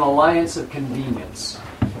an alliance of convenience,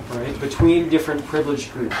 right, between different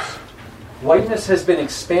privileged groups. Whiteness has been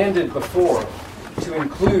expanded before to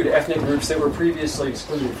include ethnic groups that were previously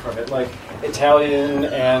excluded from it, like Italian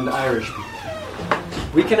and Irish people.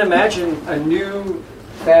 We can imagine a new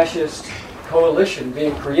fascist coalition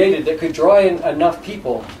being created that could draw in enough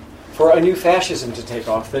people for a new fascism to take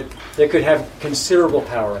off that could have considerable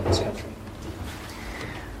power in this country.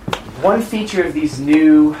 One feature of these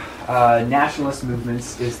new nationalist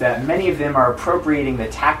movements is that many of them are appropriating the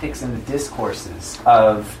tactics and the discourses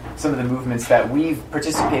of some of the movements that we've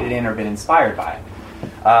participated in or been inspired by.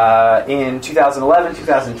 In 2011,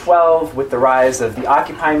 2012, with the rise of the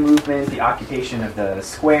Occupy movement, the occupation of the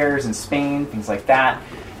squares in Spain, things like that,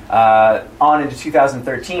 on into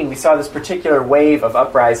 2013, we saw this particular wave of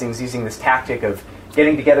uprisings using this tactic of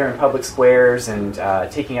getting together in public squares and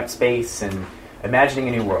taking up space and imagining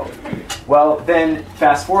a new world. Well, then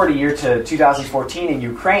fast forward a year to 2014 in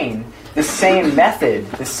Ukraine, the same method,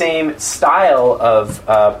 the same style of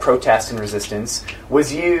protest and resistance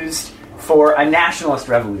was used for a nationalist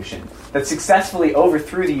revolution that successfully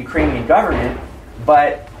overthrew the Ukrainian government,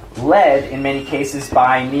 but led, in many cases,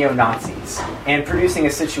 by neo-Nazis, and producing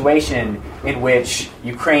a situation in which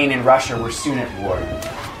Ukraine and Russia were soon at war.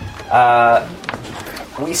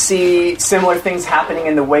 We see similar things happening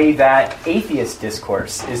in the way that atheist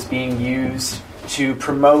discourse is being used to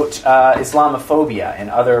promote Islamophobia and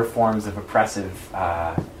other forms of oppressive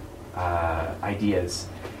ideas.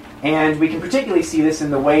 And we can particularly see this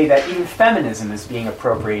in the way that even feminism is being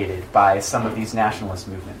appropriated by some of these nationalist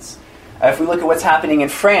movements. If we look at what's happening in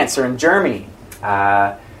France or in Germany,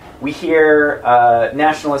 we hear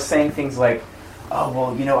nationalists saying things like, oh,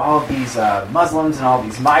 well, all of these Muslims and all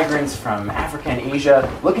these migrants from Africa and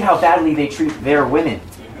Asia, look at how badly they treat their women.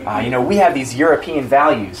 We have these European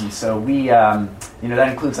values, and so we, that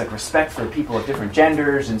includes like respect for people of different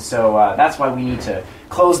genders, and so that's why we need to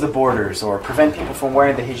close the borders or prevent people from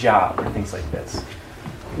wearing the hijab or things like this.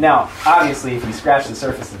 Now, obviously, if you scratch the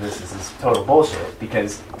surface of this is total bullshit,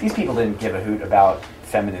 because these people didn't give a hoot about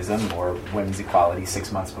feminism or women's equality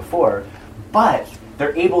 6 months before, but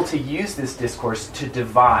they're able to use this discourse to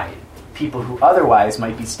divide people who otherwise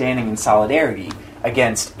might be standing in solidarity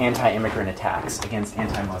against anti-immigrant attacks, against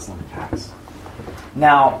anti-Muslim attacks.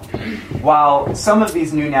 Now, while some of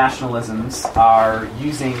these new nationalisms are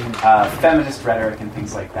using feminist rhetoric and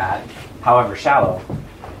things like that, however shallow,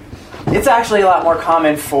 it's actually a lot more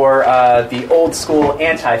common for the old school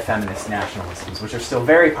anti-feminist nationalisms, which are still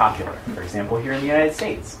very popular. For example, here in the United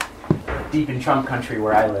States, deep in Trump country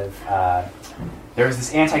where I live, there was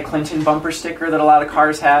this anti-Clinton bumper sticker that a lot of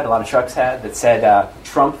cars had, a lot of trucks had, that said,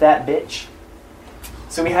 Trump that bitch.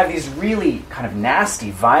 So we have these really kind of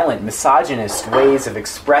nasty, violent, misogynist ways of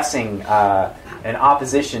expressing an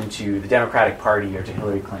opposition to the Democratic Party or to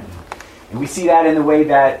Hillary Clinton. And we see that in the way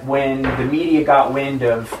that when the media got wind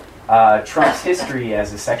of Trump's history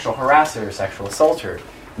as a sexual harasser or sexual assaulter,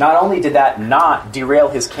 not only did that not derail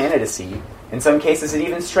his candidacy, in some cases it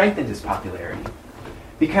even strengthened his popularity.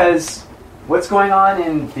 Because what's going on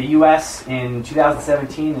in the U.S. in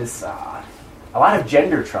 2017 is a lot of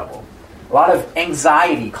gender trouble. A lot of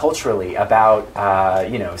anxiety culturally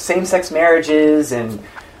about, same-sex marriages and,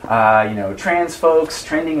 trans folks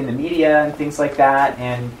trending in the media and things like that.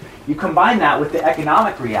 And you combine that with the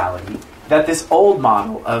economic reality that this old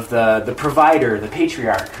model of the provider, the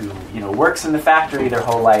patriarch who, works in the factory their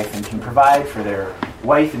whole life and can provide for their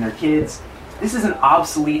wife and their kids, this is an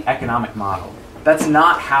obsolete economic model. That's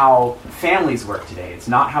not how families work today. It's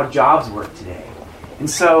not how jobs work today. And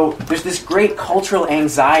so there's this great cultural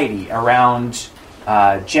anxiety around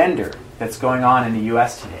gender that's going on in the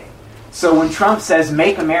U.S. today. So when Trump says,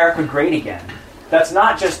 make America great again, That's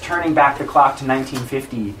not just turning back the clock to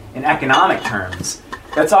 1950 in economic terms.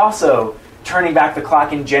 That's also turning back the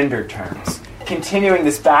clock in gendered terms, continuing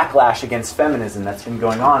this backlash against feminism that's been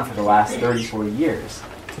going on for the last 30, 40 years.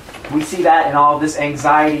 We see that in all of this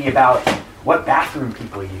anxiety about what bathroom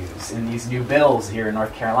people use in these new bills here in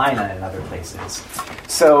North Carolina and other places.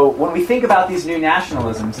 So when we think about these new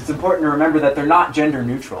nationalisms, it's important to remember that they're not gender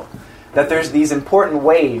neutral, that there's these important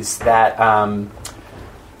ways that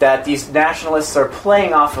that these nationalists are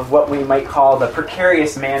playing off of what we might call the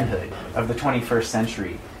precarious manhood of the 21st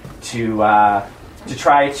century to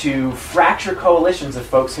try to fracture coalitions of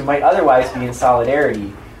folks who might otherwise be in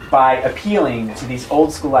solidarity by appealing to these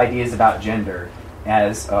old school ideas about gender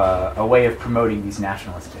as a way of promoting these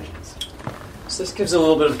nationalist visions. So this gives a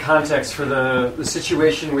little bit of context for the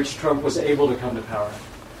situation in which Trump was able to come to power.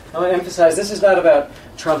 I want to emphasize this is not about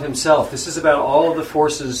Trump himself. This is about all of the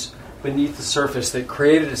forces beneath the surface that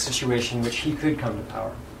created a situation in which he could come to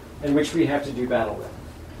power, and which we have to do battle with.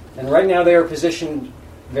 And right now they are positioned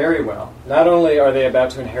very well. Not only are they about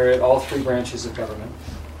to inherit all three branches of government,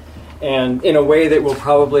 and in a way that will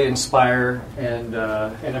probably inspire and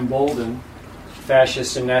embolden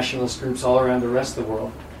fascist and nationalist groups all around the rest of the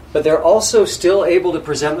world, but they're also still able to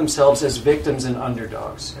present themselves as victims and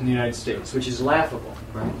underdogs in the United States, which is laughable,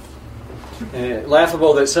 right?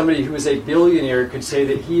 Laughable that somebody who is a billionaire could say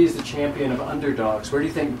that he is the champion of underdogs. Where do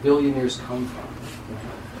you think billionaires come from?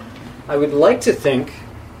 I would like to think,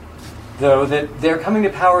 though, that they're coming to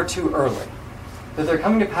power too early, that they're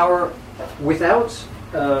coming to power without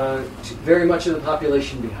very much of the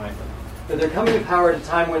population behind them, that they're coming to power at a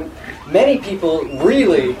time when many people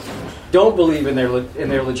really don't believe in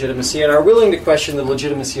their legitimacy and are willing to question the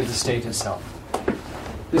legitimacy of the state itself.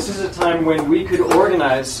 This is a time when we could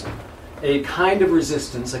organize a kind of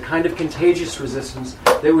resistance, a kind of contagious resistance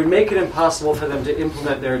that would make it impossible for them to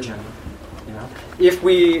implement their agenda. You know, if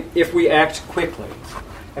we act quickly,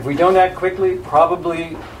 if we don't act quickly,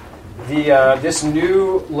 probably this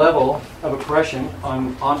new level of oppression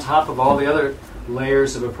on top of all the other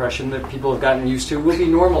layers of oppression that people have gotten used to will be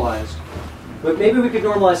normalized. But maybe we could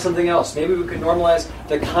normalize something else. Maybe we could normalize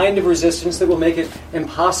the kind of resistance that will make it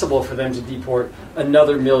impossible for them to deport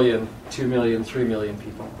another 1 million, 2 million, 3 million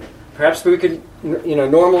people. Perhaps we could,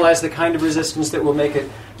 normalize the kind of resistance that will make it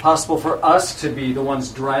possible for us to be the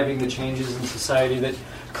ones driving the changes in society that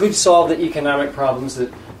could solve the economic problems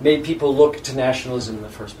that made people look to nationalism in the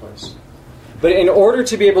first place. But in order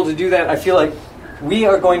to be able to do that, I feel like we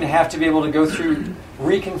are going to have to be able to go through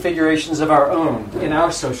reconfigurations of our own in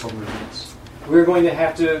our social movements. We're going to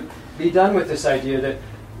have to be done with this idea that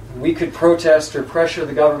we could protest or pressure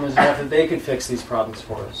the government enough that they could fix these problems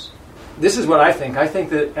for us. This is what I think. I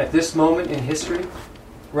think that at this moment in history,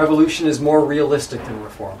 revolution is more realistic than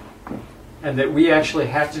reform. And that we actually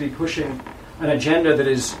have to be pushing an agenda that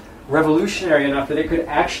is revolutionary enough that it could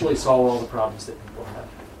actually solve all the problems that people have.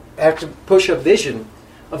 Have to push a vision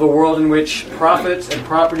of a world in which profits and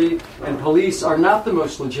property and police are not the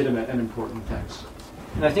most legitimate and important things.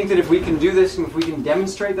 And I think that if we can do this, and if we can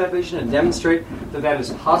demonstrate that vision and demonstrate that that is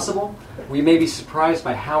possible, we may be surprised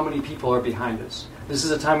by how many people are behind us. This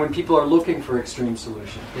is a time when people are looking for extreme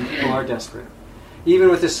solutions, when people are desperate. Even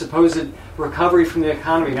with this supposed recovery from the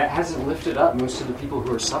economy, that hasn't lifted up most of the people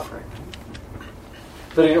who are suffering.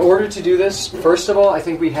 But in order to do this, first of all, I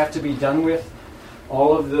think we have to be done with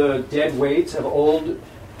all of the dead weight of old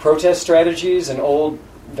protest strategies and old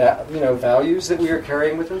values that we are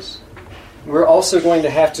carrying with us. We're also going to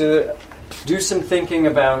have to do some thinking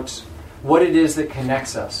about what it is that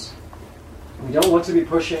connects us. We don't want to be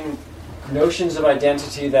pushing notions of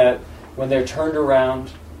identity that, when they're turned around,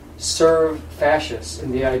 serve fascists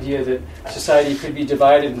in the idea that society could be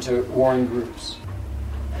divided into warring groups.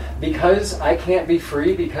 Because I can't be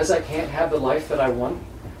free, because I can't have the life that I want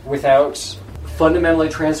without fundamentally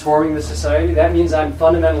transforming the society, that means I'm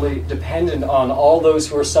fundamentally dependent on all those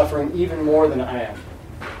who are suffering even more than I am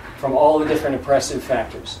from all the different oppressive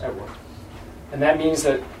factors at work. And that means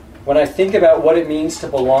that when I think about what it means to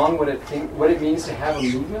belong, what it means to have a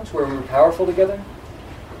movement where we're powerful together,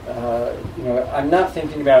 I'm not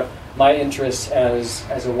thinking about my interests as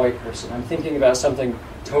a white person. I'm thinking about something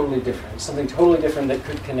totally different that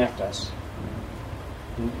could connect us.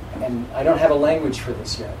 And I don't have a language for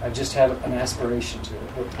this yet. I just have an aspiration to it.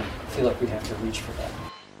 I feel like we have to reach for that.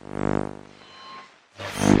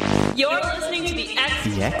 You're listening to the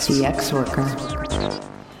X Worker.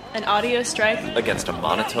 An audio strike against a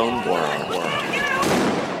monotone world.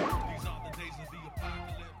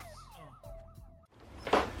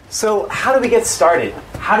 So how do we get started?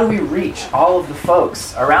 How do we reach all of the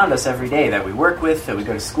folks around us every day that we work with, that we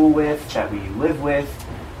go to school with, that we live with,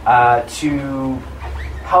 to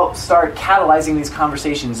help start catalyzing these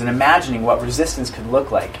conversations and imagining what resistance could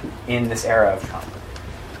look like in this era of Trump.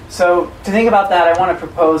 So to think about that, I want to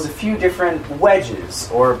propose a few different wedges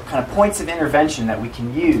or kind of points of intervention that we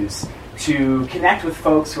can use to connect with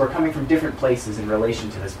folks who are coming from different places in relation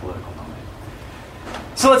to this political moment.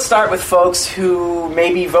 So let's start with folks who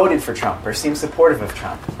maybe voted for Trump or seem supportive of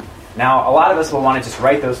Trump. Now, a lot of us will want to just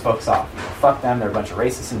write those folks off. Fuck them, they're a bunch of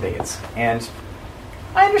racists and bigots. And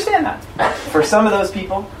I understand that. For some of those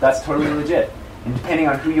people, that's totally legit. And depending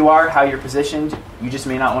on who you are, how you're positioned, you just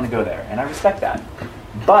may not want to go there. And I respect that.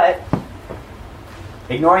 But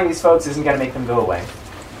ignoring these folks isn't going to make them go away.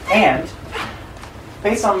 And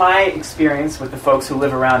based on my experience with the folks who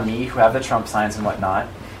live around me, who have the Trump signs and whatnot,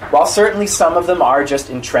 while certainly some of them are just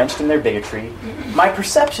entrenched in their bigotry, my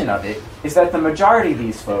perception of it is that the majority of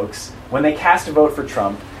these folks, when they cast a vote for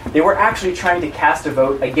Trump, they were actually trying to cast a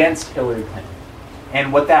vote against Hillary Clinton.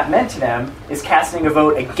 And what that meant to them is casting a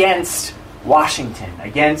vote against Washington,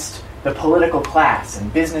 against the political class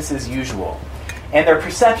and business as usual. And their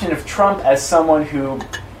perception of Trump as someone who,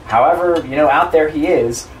 however, out there he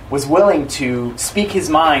is, was willing to speak his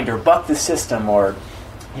mind or buck the system or,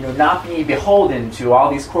 not be beholden to all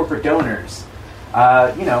these corporate donors.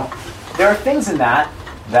 There are things in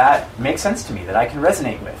that make sense to me, that I can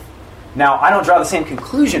resonate with. Now, I don't draw the same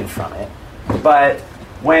conclusion from it, but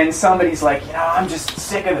when somebody's like, I'm just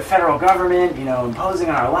sick of the federal government, imposing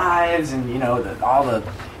on our lives, and all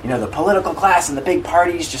the political class and the big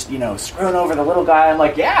parties just screwing over the little guy, I'm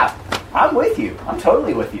like, yeah, I'm with you. I'm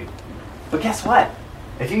totally with you. But guess what?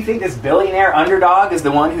 If you think this billionaire underdog is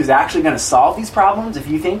the one who's actually going to solve these problems, if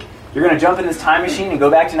you think you're going to jump in this time machine and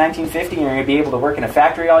go back to 1950 and you're going to be able to work in a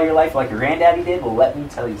factory all your life like your granddaddy did, well, let me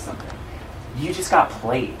tell you something. You just got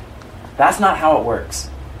played. That's not how it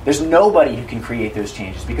works. There's nobody who can create those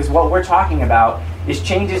changes, because what we're talking about is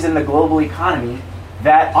changes in the global economy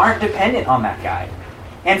that aren't dependent on that guy.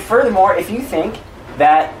 And furthermore, if you think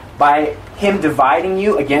that by him dividing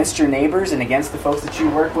you against your neighbors and against the folks that you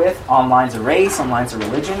work with on lines of race, on lines of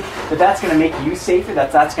religion, that's going to make you safer,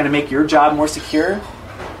 that's going to make your job more secure,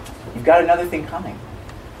 you've got another thing coming.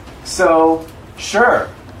 So, sure,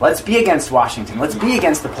 let's be against Washington, let's be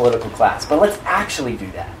against the political class, but let's actually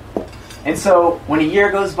do that. And so when a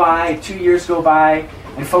year goes by, 2 years go by,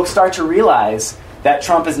 and folks start to realize that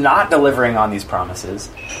Trump is not delivering on these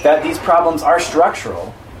promises, that these problems are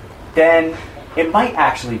structural, then it might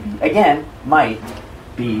actually be, again, might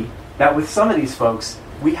be, that with some of these folks,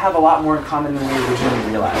 we have a lot more in common than we originally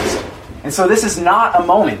realized. And so this is not a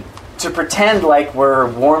moment to pretend like we're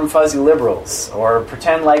warm, fuzzy liberals, or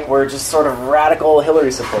pretend like we're just sort of radical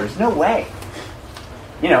Hillary supporters. No way.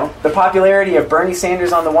 The popularity of Bernie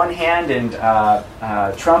Sanders on the one hand and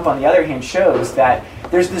Trump on the other hand shows that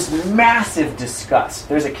there's this massive disgust.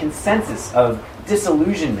 There's a consensus of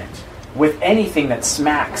disillusionment with anything that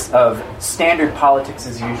smacks of standard politics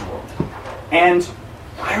as usual. And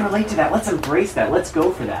I relate to that. Let's embrace that. Let's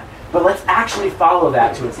go for that. But let's actually follow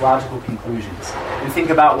that to its logical conclusions and think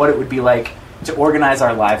about what it would be like to organize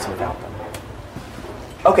our lives without them.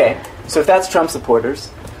 Okay, so if that's Trump supporters,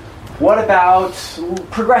 what about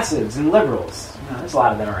progressives and liberals? There's a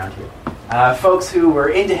lot of them around here. Folks who were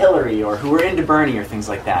into Hillary or who were into Bernie or things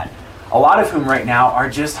like that. A lot of whom right now are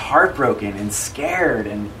just heartbroken and scared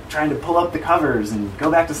and trying to pull up the covers and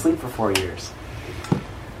go back to sleep for 4 years.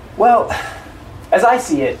 Well, as I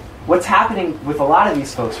see it, what's happening with a lot of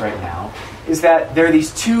these folks right now is that there are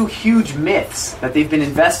these two huge myths that they've been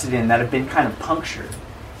invested in that have been kind of punctured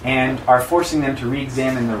and are forcing them to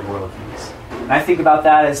re-examine their worldviews. And I think about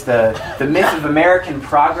that as the myth of American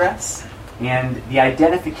progress and the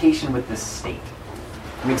identification with the state.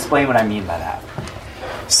 Let me explain what I mean by that.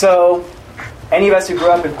 So, any of us who grew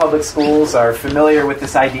up in public schools are familiar with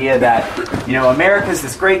this idea that, America's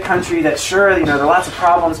this great country that sure, there are lots of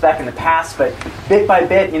problems back in the past, but bit by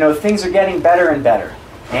bit, things are getting better and better.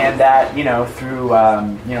 And that, through,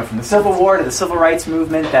 from the Civil War to the Civil Rights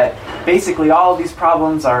Movement, that basically all of these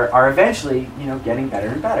problems are eventually, getting better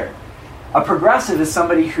and better. A progressive is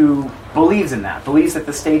somebody who believes in that, believes that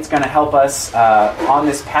the state's going to help us on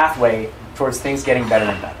this pathway towards things getting better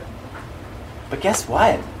and better. But guess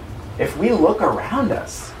what? If we look around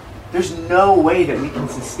us, there's no way that we can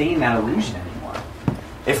sustain that illusion anymore.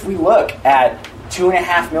 If we look at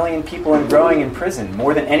 2.5 million people and growing in prison,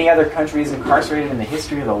 more than any other country is incarcerated in the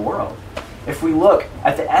history of the world. If we look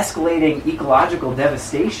at the escalating ecological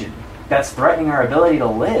devastation that's threatening our ability to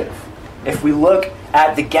live, if we look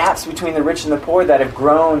at the gaps between the rich and the poor that have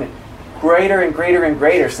grown greater and greater and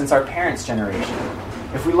greater since our parents' generation,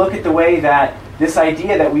 if we look at the way that this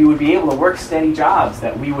idea that we would be able to work steady jobs,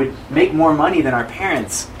 that we would make more money than our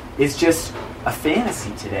parents, is just a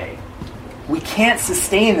fantasy today. We can't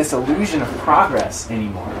sustain this illusion of progress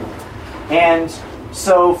anymore. And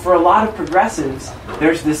so for a lot of progressives,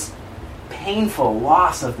 there's this painful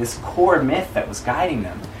loss of this core myth that was guiding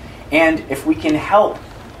them. And if we can help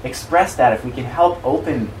express that, if we can help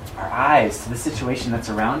open our eyes to the situation that's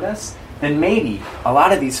around us, then maybe a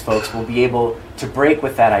lot of these folks will be able to break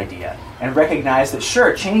with that idea and recognize that,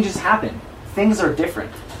 sure, changes happen. Things are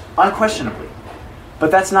different, unquestionably.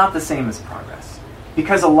 But that's not the same as progress.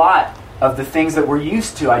 Because a lot of the things that we're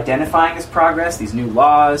used to identifying as progress, these new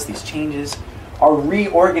laws, these changes, are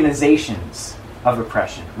reorganizations of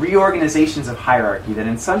oppression, reorganizations of hierarchy that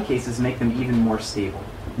in some cases make them even more stable,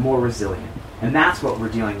 more resilient. And that's what we're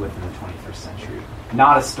dealing with in the 21st century,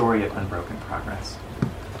 not a story of unbroken progress.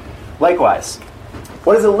 Likewise,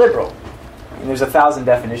 what is a liberal? I mean, there's 1,000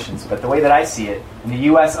 definitions, but the way that I see it, in the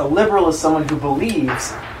U.S., a liberal is someone who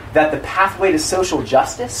believes that the pathway to social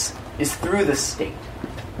justice is through the state.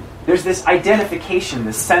 There's this identification,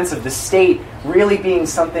 this sense of the state really being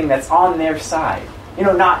something that's on their side. You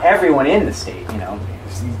know, not everyone in the state, you know.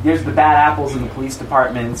 There's the bad apples in the police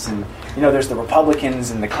departments, and, you know, there's the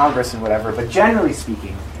Republicans in the Congress and whatever, but generally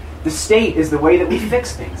speaking, the state is the way that we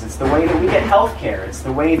fix things. It's the way that we get health care. It's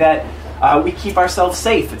the way that we keep ourselves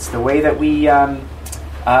safe. It's the way that we,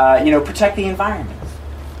 protect the environment.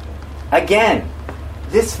 Again,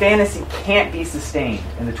 this fantasy can't be sustained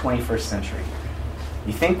in the 21st century.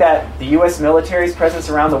 You think that the U.S. military's presence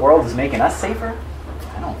around the world is making us safer?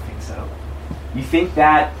 I don't think so. You think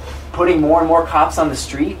that putting more and more cops on the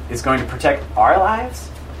street is going to protect our lives?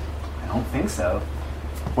 I don't think so.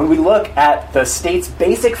 When we look at the state's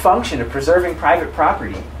basic function of preserving private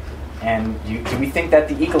property, and do we think that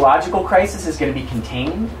the ecological crisis is going to be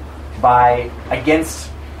contained against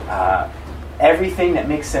everything that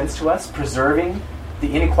makes sense to us, preserving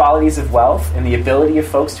the inequalities of wealth and the ability of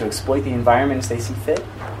folks to exploit the environment as they see fit?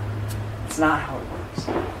 It's not how it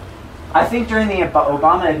works. I think during the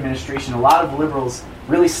Obama administration, a lot of liberals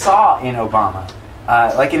really saw in Obama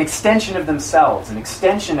like an extension of themselves, an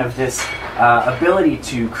extension of this ability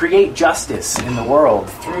to create justice in the world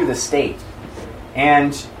through the state.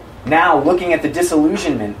 And now, looking at the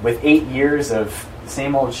disillusionment with 8 years of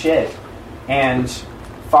same old shit, and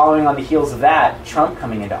following on the heels of that, Trump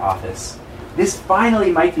coming into office, this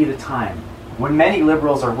finally might be the time when many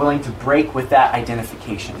liberals are willing to break with that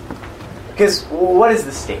identification. Because what is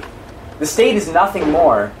the state? The state is nothing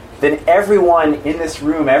more than everyone in this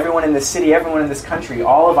room, everyone in this city, everyone in this country,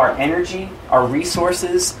 all of our energy, our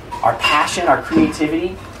resources, our passion, our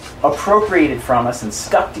creativity, appropriated from us and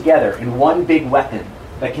stuck together in one big weapon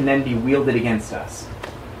that can then be wielded against us.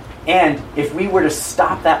 And if we were to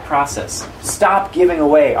stop that process, stop giving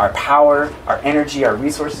away our power, our energy, our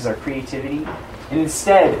resources, our creativity, and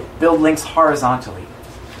instead build links horizontally,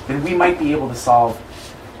 then we might be able to solve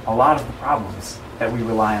a lot of the problems that we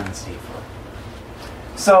rely on the state for.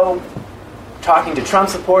 So, talking to Trump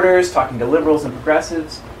supporters, talking to liberals and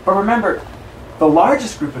progressives, but remember, the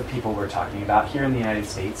largest group of people we're talking about here in the United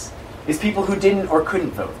States is people who didn't or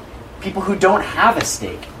couldn't vote. People who don't have a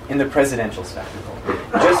stake in the presidential spectacle.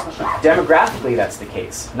 Just demographically, that's the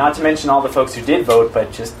case. Not to mention all the folks who did vote,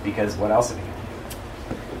 but just because what else are they going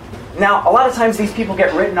to do? Now, a lot of times these people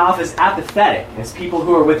get written off as apathetic, as people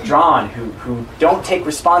who are withdrawn, who don't take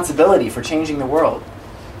responsibility for changing the world.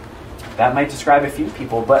 That might describe a few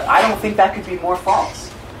people, but I don't think that could be more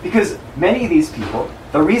false. Because many of these people,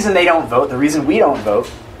 the reason they don't vote, the reason we don't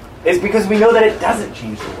vote, is because we know that it doesn't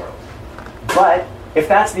change the world. But if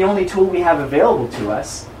that's the only tool we have available to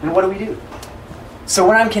us, then what do? So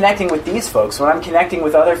when I'm connecting with these folks, when I'm connecting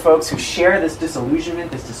with other folks who share this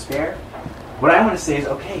disillusionment, this despair, what I want to say is,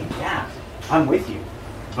 okay, yeah, I'm with you.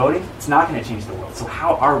 Voting, it's not going to change the world. So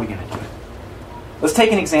how are we going to do it? Let's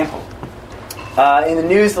take an example. In the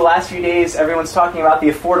news the last few days, everyone's talking about the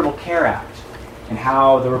Affordable Care Act and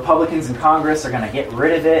how the Republicans in Congress are going to get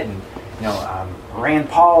rid of it, and Rand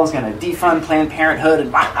Paul is going to defund Planned Parenthood,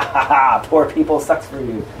 and poor people, sucks for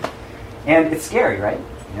you. And it's scary, right?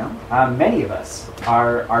 Many of us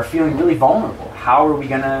are feeling really vulnerable. How are we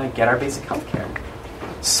going to get our basic health care?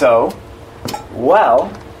 So,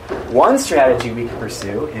 one strategy we could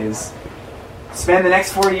pursue is spend the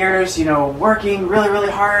next 4 years, working really, really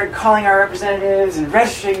hard, calling our representatives and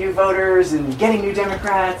registering new voters and getting new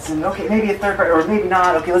Democrats, and okay, maybe a third party, or maybe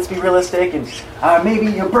not, okay, let's be realistic, and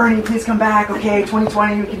maybe, Bernie, please come back, okay,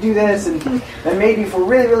 2020, we can do this, and then maybe if we're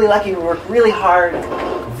really, really lucky, we work really hard,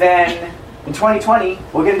 then in 2020,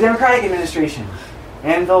 we'll get a Democratic administration.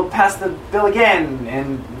 And they'll pass the bill again,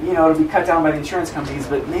 and it'll be cut down by the insurance companies,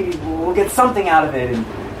 but maybe we'll get something out of it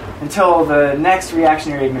until the next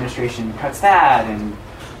reactionary administration cuts that, and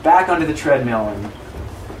back onto the treadmill. And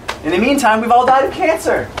in the meantime, we've all died of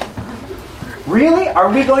cancer. Really?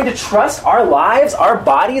 Are we going to trust our lives, our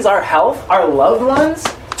bodies, our health, our loved ones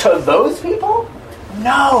to those people?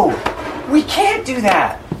 No, we can't do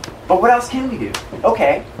that. But what else can we do?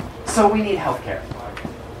 Okay, so we need healthcare.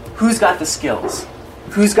 Who's got the skills?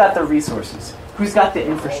 Who's got the resources? Who's got the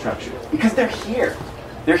infrastructure? Because they're here.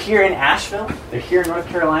 They're here in Asheville. They're here in North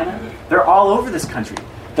Carolina. They're all over this country.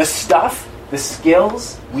 The stuff, the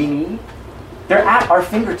skills we need, they're at our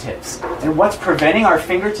fingertips. And what's preventing our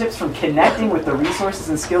fingertips from connecting with the resources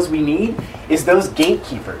and skills we need is those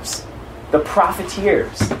gatekeepers, the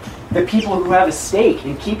profiteers, the people who have a stake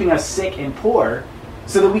in keeping us sick and poor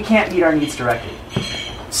so that we can't meet our needs directly.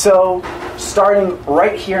 So, starting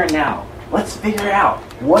right here and now, let's figure out,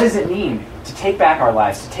 what does it mean to take back our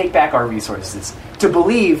lives, to take back our resources, to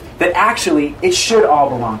believe that actually it should all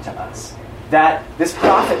belong to us. That this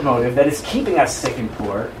profit motive that is keeping us sick and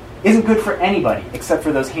poor isn't good for anybody except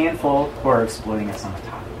for those handful who are exploiting us on the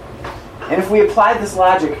top. And if we apply this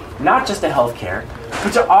logic not just to healthcare,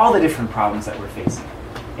 but to all the different problems that we're facing,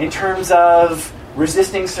 in terms of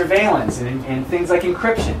resisting surveillance and things like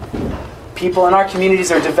encryption, people in our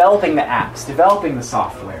communities are developing the apps, developing the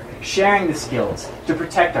software, sharing the skills to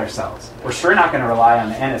protect ourselves. We're sure not going to rely on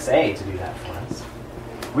the NSA to do that for us.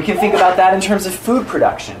 We can think about that in terms of food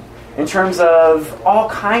production, in terms of all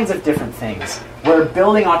kinds of different things. We're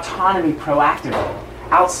building autonomy proactively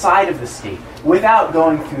outside of the state without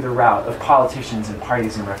going through the route of politicians and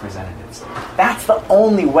parties and representatives. That's the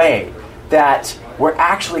only way that we're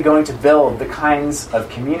actually going to build the kinds of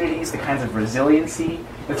communities, the kinds of resiliency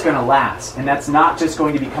that's going to last. And that's not just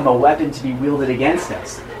going to become a weapon to be wielded against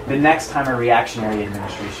us the next time a reactionary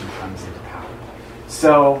administration comes into power.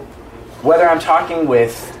 So whether I'm talking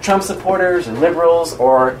with Trump supporters or liberals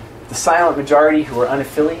or the silent majority who are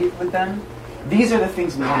unaffiliated with them, these are the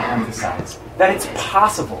things we want to emphasize. That it's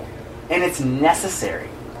possible and it's necessary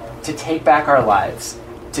to take back our lives,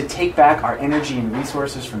 to take back our energy and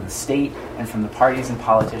resources from the state and from the parties and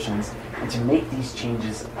politicians, and to make these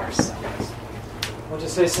changes ourselves. I want to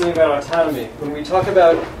say something about autonomy. When we talk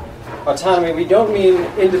about autonomy, we don't mean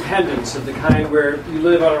independence of the kind where you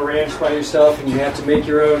live on a ranch by yourself and you have to make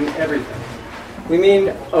your own everything. We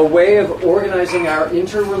mean a way of organizing our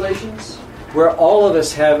interrelations where all of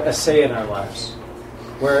us have a say in our lives,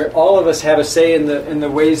 where all of us have a say in the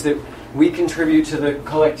ways that we contribute to the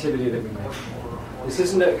collectivity that we make. This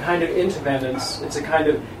isn't a kind of independence, it's a kind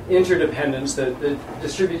of interdependence that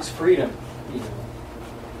distributes freedom.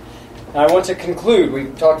 Now, I want to conclude.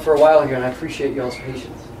 We've talked for a while here, and I appreciate y'all's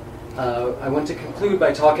patience. I want to conclude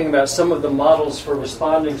by talking about some of the models for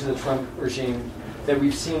responding to the Trump regime that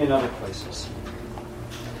we've seen in other places.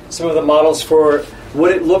 Some of the models for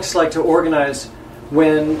what it looks like to organize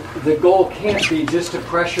when the goal can't be just to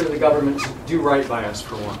pressure the government to do right by us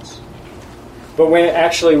for once, but when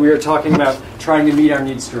actually we are talking about trying to meet our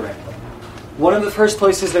needs directly. One of the first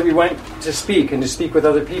places that we went to speak and to speak with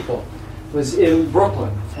other people was in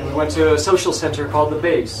Brooklyn, and we went to a social center called The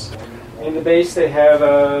Base. In The Base, they have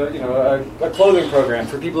a clothing program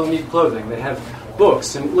for people who need clothing. They have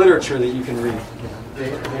books and literature that you can read.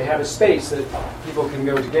 They have a space that people can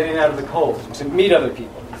go to get in out of the cold, to meet other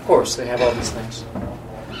people. Of course, they have all these things.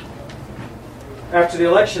 After the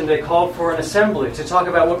election, they called for an assembly to talk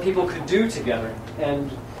about what people could do together. And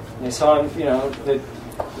they saw, that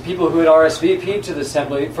the people who had RSVP'd to the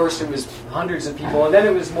assembly, first it was hundreds of people, and then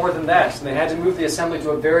it was more than that. And they had to move the assembly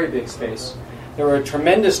to a very big space. There were a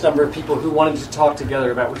tremendous number of people who wanted to talk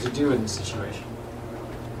together about what to do in this situation.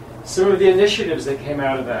 Some of the initiatives that came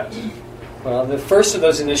out of that. Well, the first of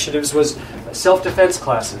those initiatives was self-defense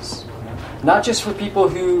classes. Not just for people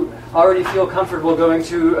who already feel comfortable going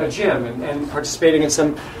to a gym and participating in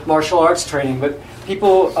some martial arts training, but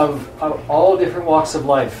people of all different walks of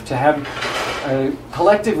life to have a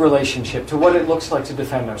collective relationship to what it looks like to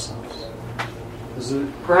defend ourselves. This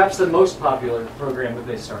is perhaps the most popular program that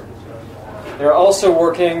they started. They're also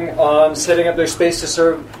working on setting up their space to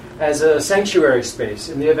serve as a sanctuary space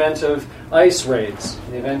in the event of ICE raids,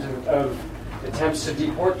 in the event of attempts to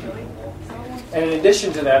deport people. And in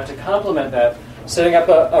addition to that, to complement that, setting up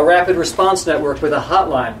a rapid response network with a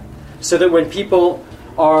hotline so that when people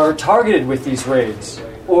are targeted with these raids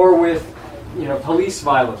or with police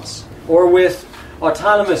violence or with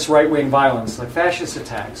autonomous right-wing violence like fascist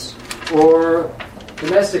attacks or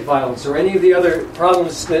domestic violence or any of the other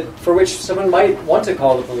problems for which someone might want to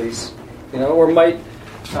call the police, or might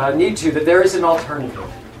need to, that there is an alternative.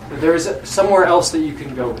 There is somewhere else that you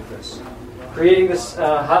can go with this. Creating this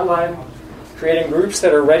hotline, creating groups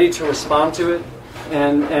that are ready to respond to it,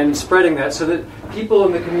 and spreading that so that people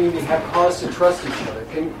in the community have cause to trust each other,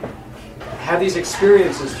 can have these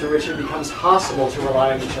experiences through which it becomes possible to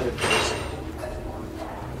rely on each other for safety.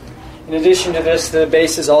 In addition to this, the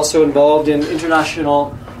base is also involved in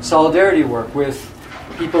international solidarity work with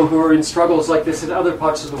people who are in struggles like this in other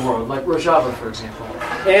parts of the world, like Rojava, for example,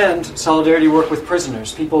 and solidarity work with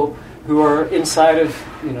prisoners, people who are inside of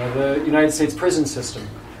the United States prison system.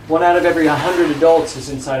 1 out of every 100 adults is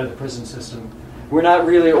inside of the prison system. We're not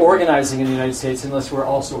really organizing in the United States unless we're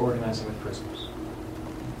also organizing with prisoners.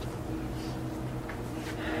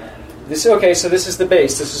 So this is the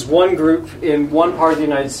base. This is one group in one part of the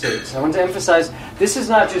United States. I want to emphasize, this is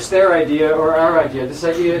not just their idea or our idea. This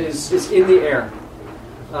idea is in the air.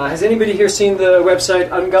 Has anybody here seen the website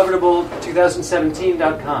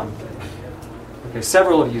ungovernable2017.com? Okay,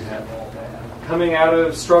 several of you have. Coming out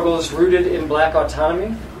of struggles rooted in black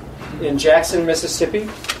autonomy in Jackson, Mississippi,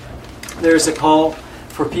 there's a call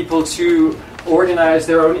for people to organize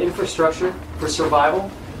their own infrastructure for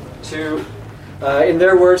survival, to in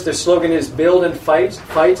their words, their slogan is build and fight,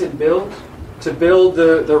 fight and build, to build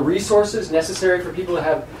the resources necessary for people to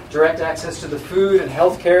have direct access to the food and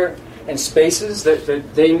health care and spaces that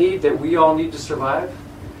they need, that we all need to survive.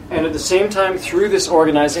 And at the same time, through this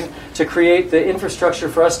organizing, to create the infrastructure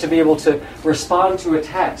for us to be able to respond to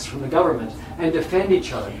attacks from the government and defend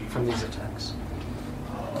each other from these attacks.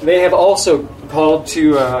 They have also called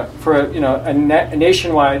for a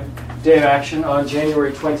nationwide day of action on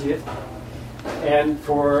January 20th. And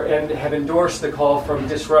have endorsed the call from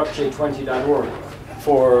disruptj20.org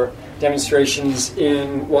for demonstrations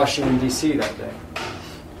in Washington, D.C. that day.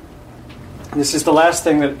 And this is the last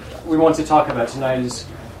thing that we want to talk about tonight is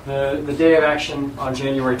the day of action on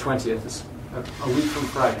January 20th. It's a week from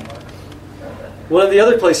Friday. One of the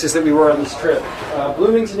other places that we were on this trip,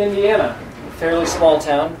 Bloomington, Indiana, a fairly small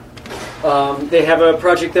town. They have a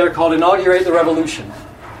project there called Inaugurate the Revolution.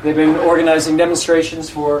 They've been organizing demonstrations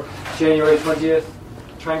for January 20th,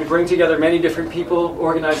 trying to bring together many different people,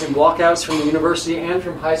 organizing walkouts from the university and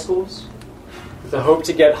from high schools, with the hope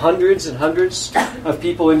to get hundreds and hundreds of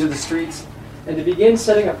people into the streets, and to begin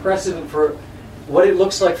setting a precedent for what it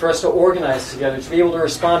looks like for us to organize together, to be able to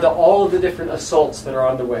respond to all of the different assaults that are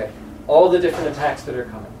on the way, all the different attacks that are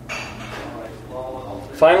coming.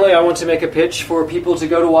 Finally, I want to make a pitch for people to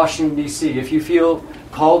go to Washington, D.C. If you feel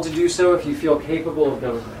called to do so, if you feel capable of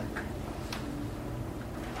going there.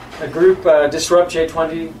 A group, Disrupt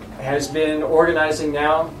J20, has been organizing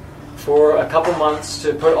now for a couple months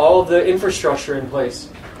to put all of the infrastructure in place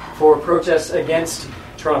for protests against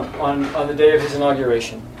Trump on the day of his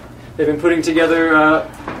inauguration. They've been putting together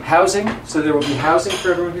housing, so there will be housing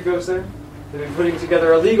for everyone who goes there. They've been putting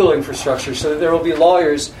together a legal infrastructure so that there will be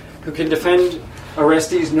lawyers who can defend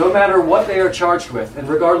arrestees no matter what they are charged with, and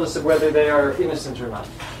regardless of whether they are innocent or not.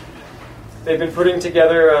 They've been putting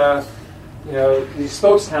together these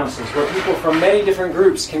spokes councils where people from many different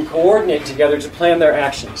groups can coordinate together to plan their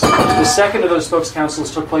actions. The second of those spokes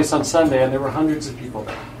councils took place on Sunday, and there were hundreds of people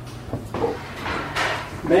there.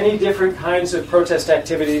 Many different kinds of protest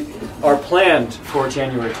activity are planned for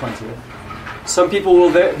January 20th. Some people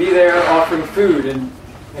will be there offering food and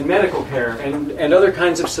medical care and other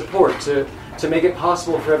kinds of support to make it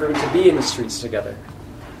possible for everyone to be in the streets together.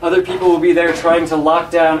 Other people will be there trying to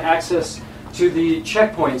lock down access to the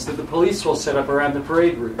checkpoints that the police will set up around the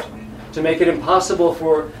parade route to make it impossible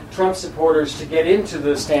for Trump supporters to get into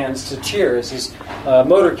the stands to cheer as his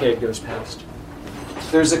motorcade goes past.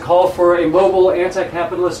 There's a call for a mobile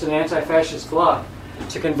anti-capitalist and anti-fascist bloc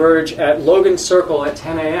to converge at Logan Circle at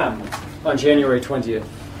 10 a.m. on January 20th,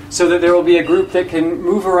 so that there will be a group that can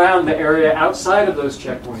move around the area outside of those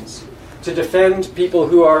checkpoints to defend people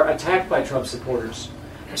who are attacked by Trump supporters,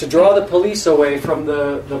 to draw the police away from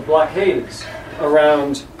the blockades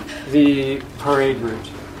around the parade route,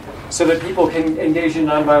 so that people can engage in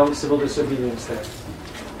nonviolent civil disobedience there.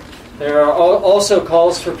 There are also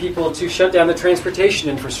calls for people to shut down the transportation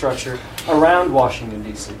infrastructure around Washington,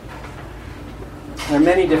 D.C. There are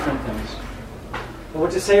many different things. I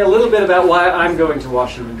want to say a little bit about why I'm going to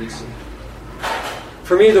Washington, D.C.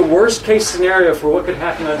 For me, the worst case scenario for what could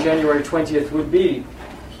happen on January 20th would be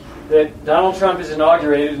that Donald Trump is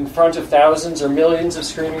inaugurated in front of thousands or millions of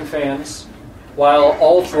screaming fans, while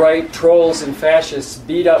alt-right trolls and fascists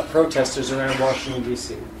beat up protesters around Washington,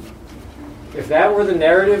 D.C. If that were the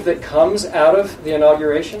narrative that comes out of the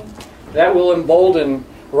inauguration, that will embolden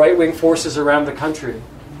right-wing forces around the country.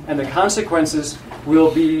 And the consequences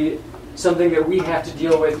will be something that we have to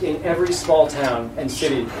deal with in every small town and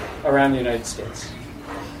city around the United States.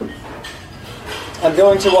 I'm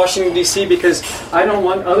going to Washington, D.C. because I don't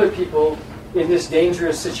want other people in this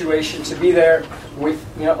dangerous situation to be there with,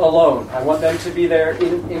 alone. I want them to be there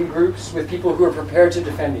in groups with people who are prepared to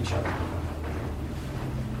defend each other.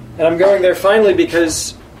 And I'm going there finally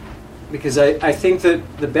because I think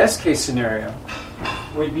that the best case scenario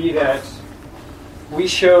would be that we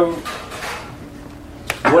show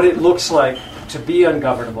what it looks like to be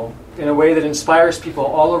ungovernable in a way that inspires people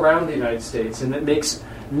all around the United States and that makes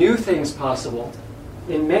new things possible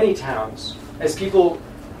in many towns as people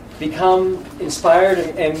become inspired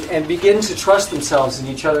and begin to trust themselves in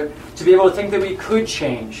each other to be able to think that we could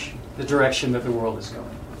change the direction that the world is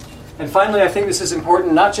going. And finally, I think this is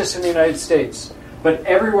important not just in the United States, but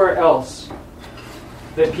everywhere else,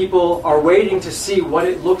 that people are waiting to see what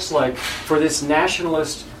it looks like for this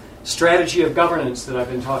nationalist strategy of governance that I've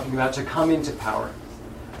been talking about to come into power.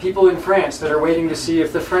 People in France that are waiting to see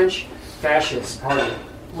if the French fascist party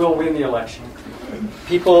will win the election.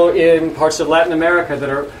 People in parts of Latin America that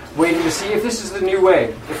are waiting to see if this is the new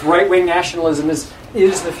way, if right-wing nationalism is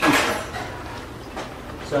the future.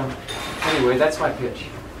 So, anyway, that's my pitch.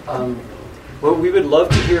 What we would love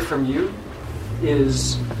to hear from you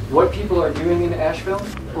is what people are doing in Asheville,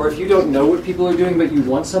 or if you don't know what people are doing but you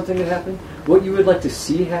want something to happen, what you would like to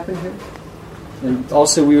see happen here. And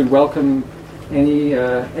also we would welcome any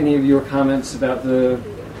of your comments about the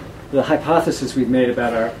hypothesis we've made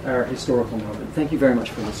about our historical moment. Thank you very much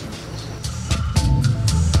for listening.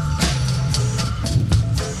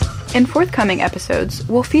 In forthcoming episodes,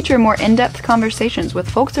 we'll feature more in-depth conversations with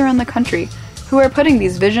folks around the country who are putting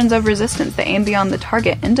these visions of resistance that aim beyond the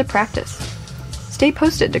target into practice. Stay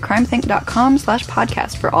posted to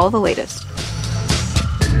crimethink.com/podcast for all the latest.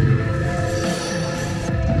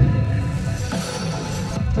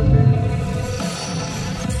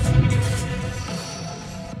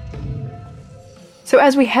 So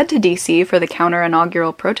as we head to DC for the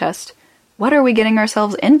counter-inaugural protest, what are we getting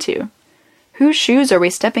ourselves into? Whose shoes are we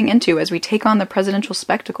stepping into as we take on the presidential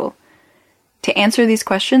spectacle? To answer these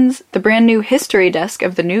questions, the brand new history desk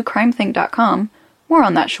of the new crimethink.com, more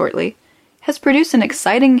on that shortly, has produced an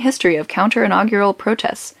exciting history of counter-inaugural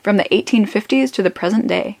protests from the 1850s to the present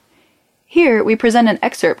day. Here, we present an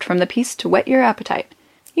excerpt from the piece to whet your appetite.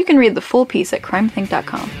 You can read the full piece at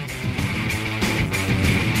crimethink.com.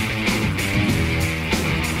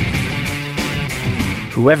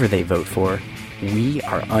 Whoever they vote for, we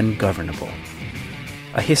are ungovernable.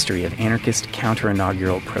 A history of anarchist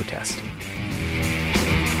counter-inaugural protest.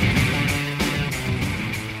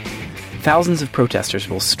 Thousands of protesters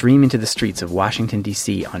will stream into the streets of Washington,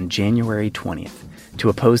 D.C. on January 20th to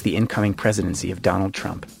oppose the incoming presidency of Donald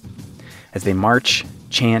Trump. As they march,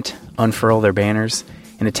 chant, unfurl their banners,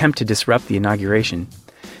 and attempt to disrupt the inauguration,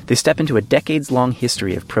 they step into a decades-long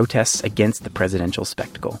history of protests against the presidential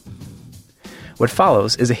spectacle. What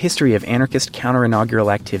follows is a history of anarchist counter-inaugural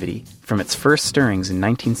activity from its first stirrings in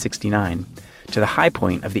 1969 to the high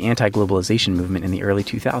point of the anti-globalization movement in the early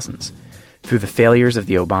 2000s, through the failures of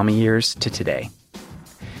the Obama years to today.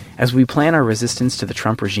 As we plan our resistance to the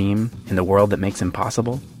Trump regime in the world that makes him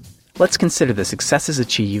possible, let's consider the successes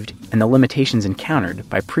achieved and the limitations encountered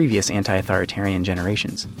by previous anti-authoritarian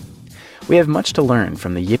generations. We have much to learn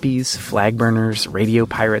from the yippies, flag burners, radio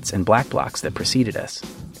pirates, and black blocs that preceded us.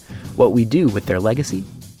 What we do with their legacy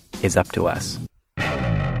is up to us.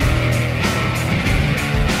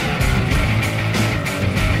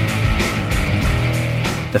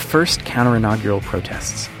 The first counter-inaugural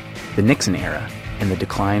protests, the Nixon era, and the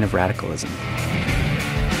decline of radicalism.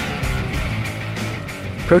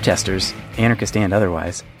 Protesters, anarchist and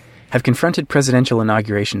otherwise, have confronted presidential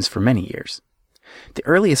inaugurations for many years. The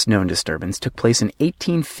earliest known disturbance took place in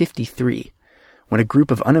 1853, when a group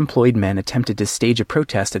of unemployed men attempted to stage a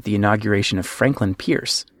protest at the inauguration of Franklin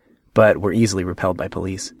Pierce, but were easily repelled by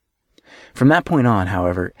police. From that point on,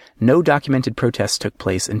 however, no documented protests took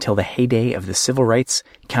place until the heyday of the civil rights,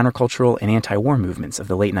 countercultural, and anti-war movements of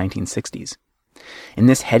the late 1960s. In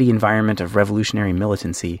this heady environment of revolutionary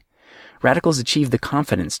militancy, radicals achieved the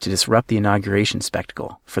confidence to disrupt the inauguration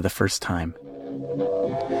spectacle for the first time.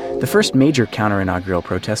 The first major counter-inaugural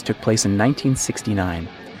protest took place in 1969,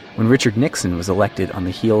 when Richard Nixon was elected on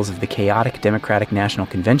the heels of the chaotic Democratic National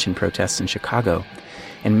Convention protests in Chicago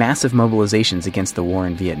and massive mobilizations against the war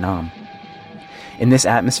in Vietnam. In this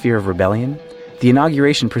atmosphere of rebellion, the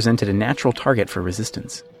inauguration presented a natural target for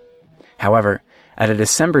resistance. However, at a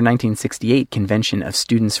December 1968 convention of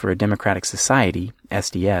Students for a Democratic Society,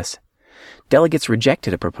 SDS, delegates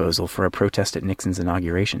rejected a proposal for a protest at Nixon's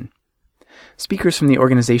inauguration. Speakers from the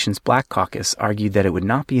organization's Black Caucus argued that it would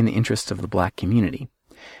not be in the interests of the black community,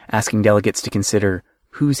 asking delegates to consider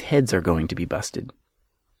whose heads are going to be busted.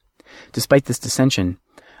 Despite this dissension,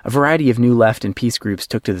 a variety of new left and peace groups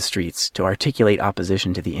took to the streets to articulate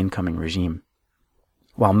opposition to the incoming regime.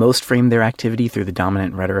 While most framed their activity through the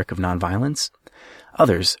dominant rhetoric of nonviolence,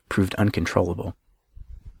 others proved uncontrollable.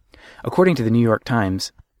 According to the New York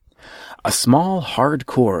Times, a small, hard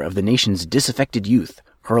core of the nation's disaffected youth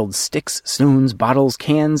hurled sticks, stones, bottles,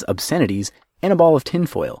 cans, obscenities, and a ball of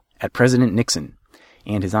tinfoil at President Nixon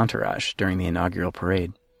and his entourage during the inaugural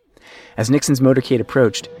parade. As Nixon's motorcade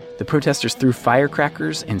approached, the protesters threw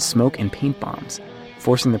firecrackers and smoke and paint bombs,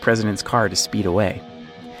 forcing the president's car to speed away.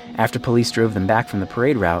 After police drove them back from the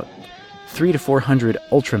parade route, 300 to 400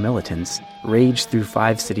 ultra-militants raged through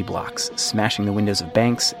 5 city blocks, smashing the windows of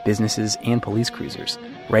banks, businesses, and police cruisers,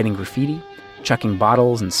 writing graffiti, chucking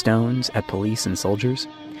bottles and stones at police and soldiers,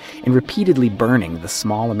 and repeatedly burning the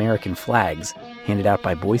small American flags handed out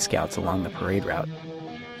by Boy Scouts along the parade route.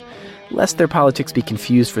 Lest their politics be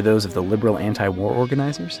confused for those of the liberal anti-war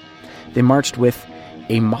organizers, they marched with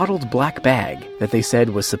a mottled black bag that they said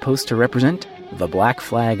was supposed to represent the black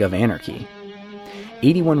flag of anarchy.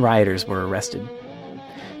 81 rioters were arrested.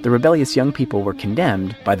 The rebellious young people were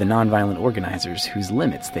condemned by the nonviolent organizers whose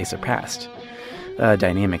limits they surpassed, a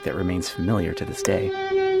dynamic that remains familiar to this day.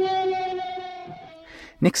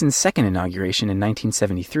 Nixon's second inauguration in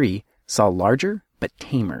 1973 saw larger but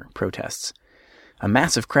tamer protests. A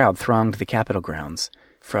massive crowd thronged the Capitol grounds,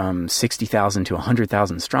 from 60,000 to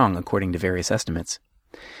 100,000 strong according to various estimates,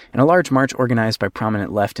 and a large march organized by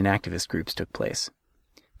prominent left and activist groups took place.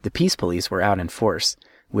 The peace police were out in force,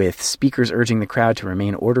 with speakers urging the crowd to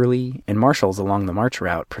remain orderly and marshals along the march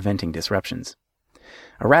route preventing disruptions.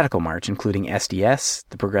 A radical march including SDS,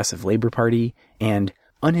 the Progressive Labor Party, and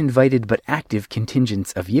uninvited but active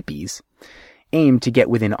contingents of yippies aimed to get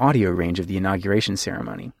within audio range of the inauguration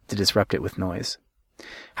ceremony to disrupt it with noise.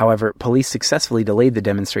 However, police successfully delayed the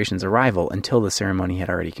demonstration's arrival until the ceremony had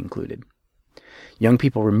already concluded. Young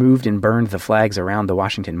people removed and burned the flags around the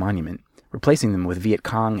Washington Monument, replacing them with Viet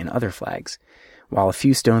Cong and other flags, while a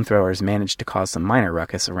few stone throwers managed to cause some minor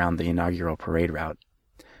ruckus around the inaugural parade route.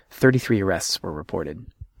 33 arrests were reported.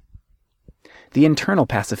 The internal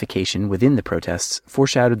pacification within the protests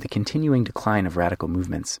foreshadowed the continuing decline of radical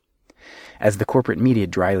movements. As the corporate media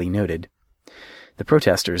dryly noted, the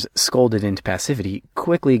protesters, scolded into passivity,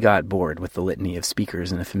 quickly got bored with the litany of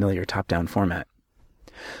speakers in a familiar top-down format.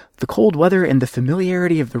 The cold weather and the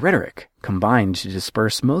familiarity of the rhetoric combined to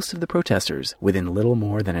disperse most of the protesters within little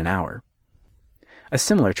more than an hour. A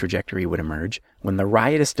similar trajectory would emerge when the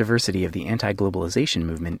riotous diversity of the anti-globalization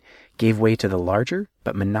movement gave way to the larger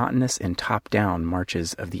but monotonous and top-down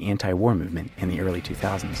marches of the anti-war movement in the early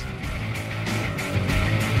 2000s.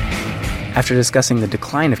 After discussing the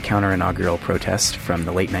decline of counter-inaugural protests from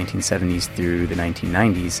the late 1970s through the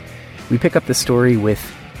 1990s, we pick up the story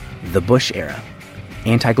with the Bush era,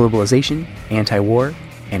 anti-globalization, anti-war,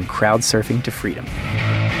 and crowd surfing to freedom.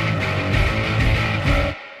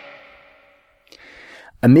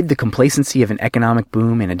 Amid the complacency of an economic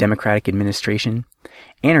boom and a democratic administration,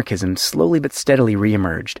 anarchism slowly but steadily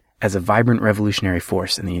reemerged as a vibrant revolutionary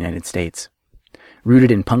force in the United States.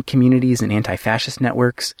 Rooted in punk communities and anti-fascist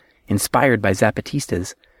networks, inspired by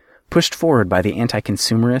Zapatistas, pushed forward by the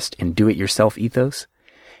anti-consumerist and do-it-yourself ethos,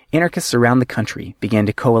 anarchists around the country began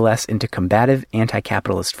to coalesce into combative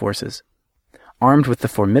anti-capitalist forces. Armed with the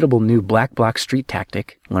formidable new black bloc street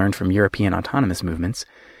tactic learned from European autonomous movements,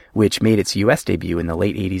 which made its U.S. debut in the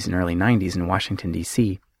late 80s and early 90s in Washington,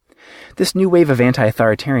 D.C., this new wave of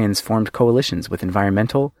anti-authoritarians formed coalitions with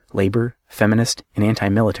environmental, labor, feminist, and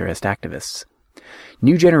anti-militarist activists.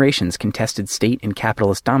 New generations contested state and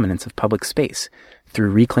capitalist dominance of public space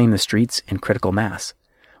through Reclaim the Streets and Critical Mass,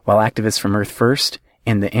 while activists from Earth First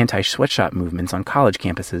and the anti-sweatshop movements on college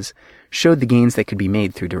campuses showed the gains that could be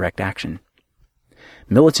made through direct action.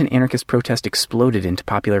 Militant anarchist protest exploded into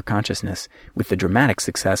popular consciousness with the dramatic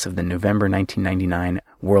success of the November 1999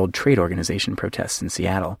 World Trade Organization protests in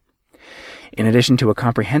Seattle. In addition to a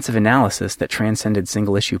comprehensive analysis that transcended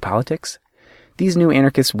single-issue politics, these new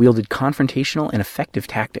anarchists wielded confrontational and effective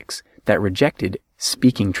tactics that rejected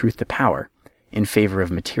speaking truth to power in favor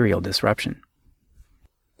of material disruption.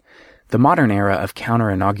 The modern era of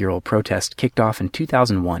counter-inaugural protest kicked off in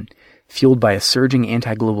 2001, fueled by a surging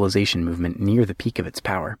anti-globalization movement near the peak of its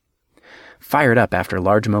power. Fired up after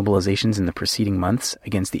large mobilizations in the preceding months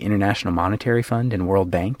against the International Monetary Fund and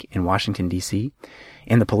World Bank in Washington, D.C.,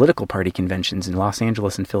 and the political party conventions in Los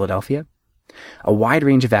Angeles and Philadelphia, a wide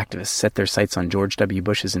range of activists set their sights on George W.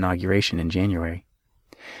 Bush's inauguration in January.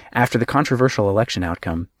 After the controversial election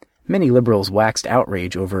outcome, many liberals waxed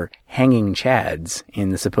outrage over hanging chads in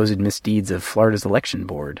the supposed misdeeds of Florida's election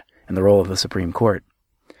board and the role of the Supreme Court.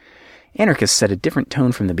 Anarchists set a different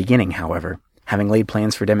tone from the beginning, however, having laid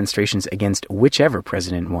plans for demonstrations against whichever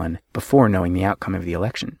president won before knowing the outcome of the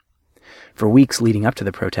election. For weeks leading up to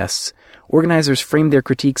the protests, organizers framed their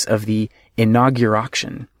critiques of the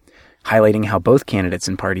inauguration, highlighting how both candidates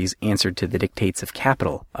and parties answered to the dictates of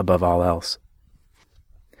capital above all else.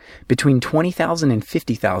 Between 20,000 and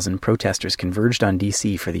 50,000 protesters converged on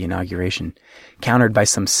D.C. for the inauguration, countered by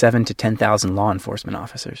some 7,000 to 10,000 law enforcement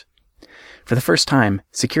officers. For the first time,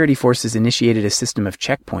 security forces initiated a system of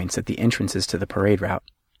checkpoints at the entrances to the parade route.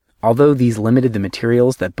 Although these limited the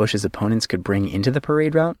materials that Bush's opponents could bring into the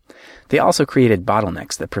parade route, they also created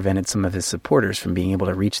bottlenecks that prevented some of his supporters from being able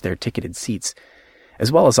to reach their ticketed seats,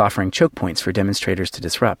 as well as offering choke points for demonstrators to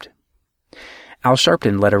disrupt. Al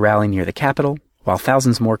Sharpton led a rally near the Capitol, while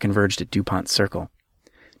thousands more converged at DuPont Circle.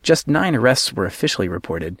 Just 9 arrests were officially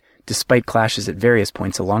reported, despite clashes at various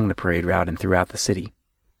points along the parade route and throughout the city.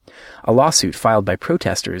 A lawsuit filed by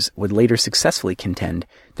protesters would later successfully contend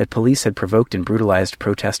that police had provoked and brutalized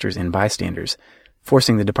protesters and bystanders,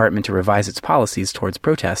 forcing the department to revise its policies towards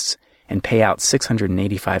protests and pay out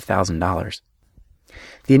 $685,000.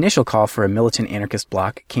 The initial call for a militant anarchist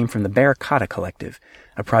bloc came from the Barricada Collective,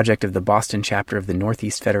 a project of the Boston chapter of the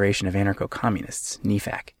Northeast Federation of Anarcho-Communists,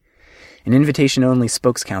 NEFAC. An invitation-only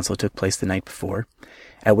spokes council took place the night before,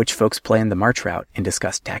 at which folks planned the march route and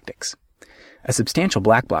discussed tactics. A substantial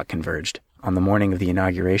black bloc converged on the morning of the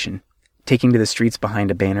inauguration, taking to the streets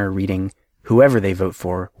behind a banner reading, "Whoever they vote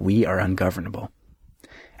for, we are ungovernable."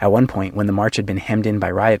 At one point, when the march had been hemmed in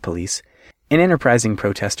by riot police, an enterprising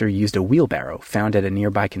protester used a wheelbarrow found at a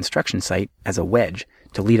nearby construction site as a wedge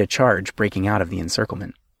to lead a charge breaking out of the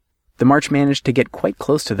encirclement. The march managed to get quite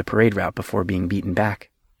close to the parade route before being beaten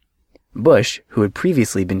back. Bush, who had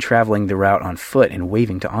previously been traveling the route on foot and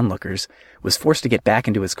waving to onlookers, was forced to get back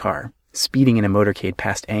into his car, speeding in a motorcade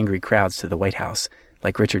past angry crowds to the White House,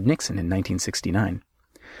 like Richard Nixon in 1969.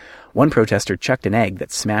 One protester chucked an egg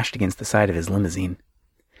that smashed against the side of his limousine.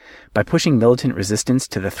 By pushing militant resistance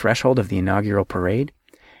to the threshold of the inaugural parade,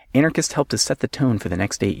 anarchists helped to set the tone for the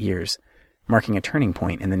next 8 years, marking a turning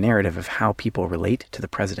point in the narrative of how people relate to the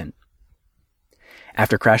president.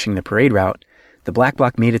 After crashing the parade route, the Black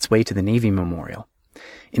Bloc made its way to the Navy Memorial.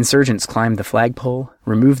 Insurgents climbed the flagpole,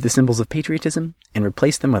 removed the symbols of patriotism, and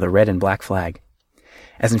replaced them with a red and black flag.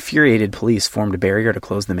 As infuriated police formed a barrier to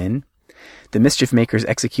close them in, the mischief makers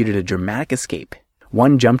executed a dramatic escape.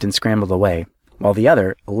 One jumped and scrambled away, while the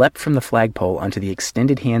other leapt from the flagpole onto the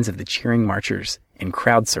extended hands of the cheering marchers and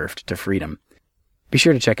crowd-surfed to freedom. Be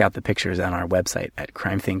sure to check out the pictures on our website at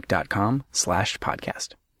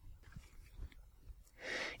crimethink.com/podcast.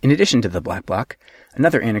 In addition to the Black Bloc,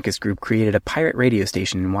 another anarchist group created a pirate radio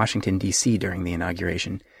station in Washington, D.C. during the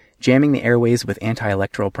inauguration, jamming the airways with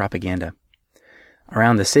anti-electoral propaganda.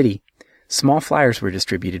 Around the city, small flyers were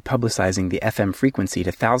distributed publicizing the FM frequency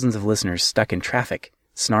to thousands of listeners stuck in traffic,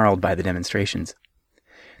 snarled by the demonstrations.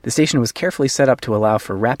 The station was carefully set up to allow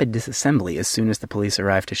for rapid disassembly as soon as the police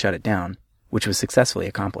arrived to shut it down, which was successfully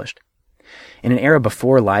accomplished. In an era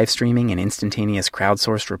before live streaming and instantaneous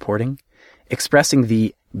crowdsourced reporting, expressing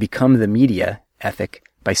the "become the media" ethic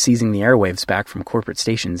by seizing the airwaves back from corporate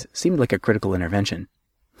stations seemed like a critical intervention.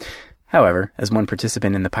 However, as one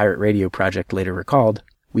participant in the pirate radio project later recalled,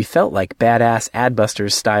 we felt like badass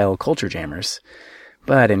Adbusters-style culture jammers.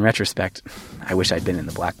 But in retrospect, I wish I'd been in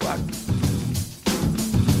the Black Bloc.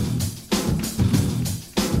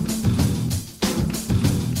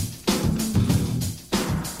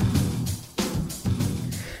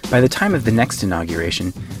 By the time of the next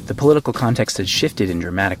inauguration, the political context had shifted in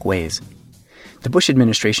dramatic ways. The Bush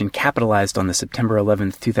administration capitalized on the September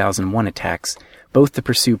 11, 2001 attacks, both to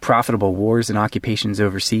pursue profitable wars and occupations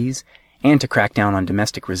overseas, and to crack down on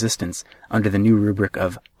domestic resistance under the new rubric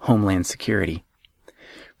of Homeland Security.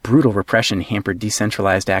 Brutal repression hampered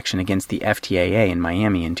decentralized action against the FTAA in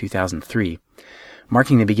Miami in 2003,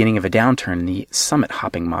 marking the beginning of a downturn in the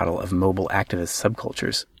summit-hopping model of mobile activist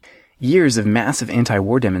subcultures. Years of massive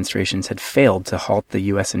anti-war demonstrations had failed to halt the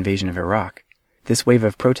U.S. invasion of Iraq. This wave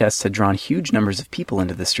of protests had drawn huge numbers of people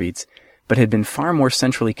into the streets, but had been far more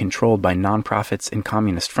centrally controlled by nonprofits and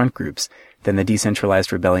communist front groups than the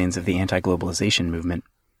decentralized rebellions of the anti-globalization movement.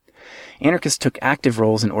 Anarchists took active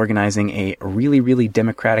roles in organizing a really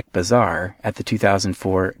democratic bazaar at the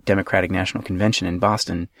 2004 Democratic National Convention in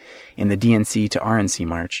Boston, in the DNC to RNC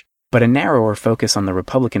March, but a narrower focus on the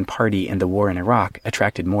Republican Party and the war in Iraq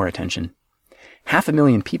attracted more attention.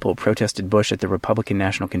 500,000 people protested Bush at the Republican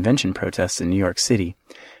National Convention protests in New York City,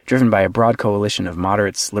 driven by a broad coalition of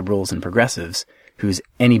moderates, liberals, and progressives, whose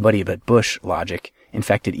anybody but Bush logic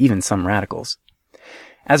infected even some radicals.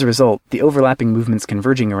 As a result, the overlapping movements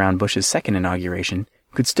converging around Bush's second inauguration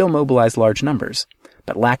could still mobilize large numbers,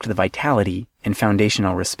 but lacked the vitality and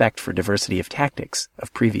foundational respect for diversity of tactics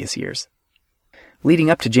of previous years. Leading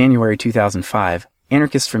up to January 2005,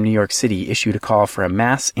 anarchists from New York City issued a call for a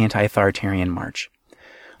mass anti-authoritarian march.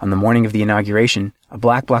 On the morning of the inauguration, a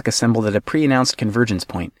black bloc assembled at a pre-announced convergence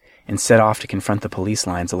point and set off to confront the police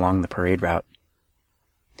lines along the parade route.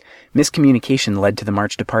 Miscommunication led to the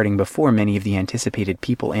march departing before many of the anticipated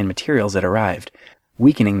people and materials had arrived,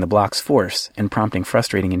 weakening the bloc's force and prompting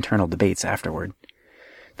frustrating internal debates afterward.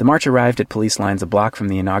 The march arrived at police lines a block from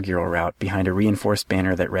the inaugural route behind a reinforced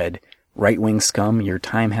banner that read, "Right-wing scum, your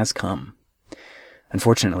time has come."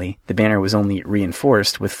 Unfortunately, the banner was only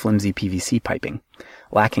reinforced with flimsy PVC piping,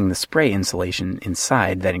 lacking the spray insulation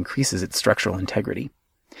inside that increases its structural integrity.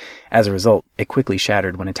 As a result, it quickly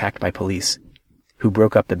shattered when attacked by police, who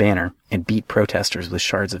broke up the banner and beat protesters with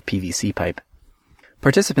shards of PVC pipe.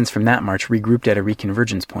 Participants from that march regrouped at a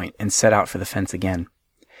reconvergence point and set out for the fence again.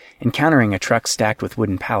 Encountering a truck stacked with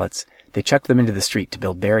wooden pallets, they chucked them into the street to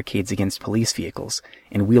build barricades against police vehicles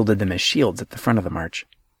and wielded them as shields at the front of the march.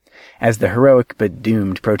 As the heroic but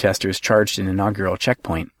doomed protesters charged an inaugural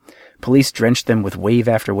checkpoint, police drenched them with wave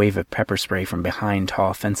after wave of pepper spray from behind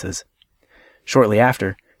tall fences. Shortly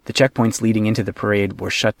after, the checkpoints leading into the parade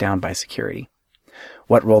were shut down by security.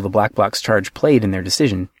 What role the Black Bloc's charge played in their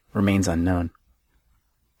decision remains unknown.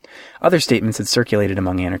 Other statements had circulated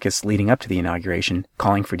among anarchists leading up to the inauguration,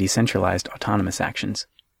 calling for decentralized, autonomous actions.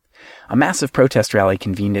 A massive protest rally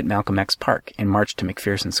convened at Malcolm X Park and marched to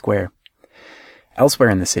McPherson Square. Elsewhere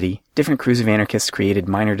in the city, different crews of anarchists created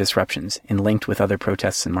minor disruptions and linked with other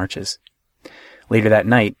protests and marches. Later that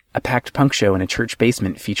night, a packed punk show in a church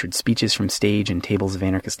basement featured speeches from stage and tables of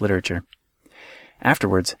anarchist literature.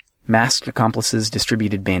 Afterwards, masked accomplices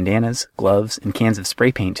distributed bandanas, gloves, and cans of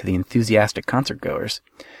spray paint to the enthusiastic concertgoers,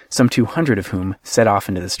 some 200 of whom set off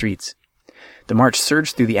into the streets. The march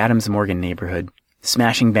surged through the Adams Morgan neighborhood,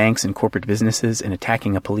 smashing banks and corporate businesses and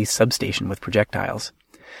attacking a police substation with projectiles.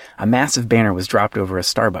 A massive banner was dropped over a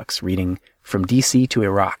Starbucks reading, "From D.C. to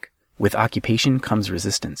Iraq, with occupation comes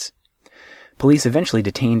resistance." Police eventually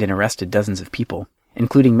detained and arrested dozens of people,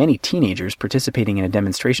 including many teenagers participating in a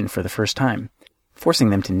demonstration for the first time, forcing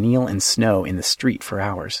them to kneel in snow in the street for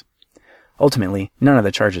hours. Ultimately, none of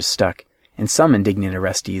the charges stuck, and some indignant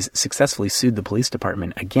arrestees successfully sued the police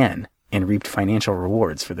department again and reaped financial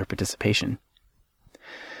rewards for their participation.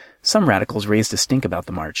 Some radicals raised a stink about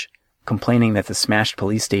the march, complaining that the smashed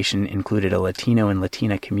police station included a Latino and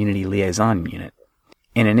Latina community liaison unit,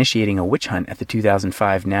 and initiating a witch hunt at the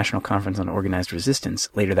 2005 National Conference on Organized Resistance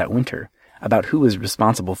later that winter about who was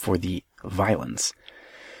responsible for the violence.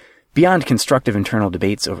 Beyond constructive internal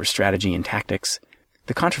debates over strategy and tactics,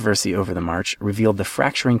 the controversy over the march revealed the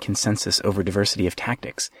fracturing consensus over diversity of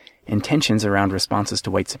tactics and tensions around responses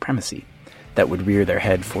to white supremacy that would rear their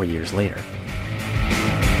head 4 years later.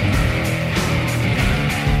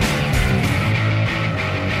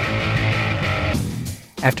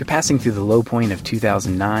 After passing through the low point of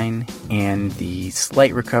 2009 and the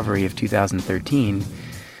slight recovery of 2013,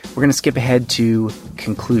 we're going to skip ahead to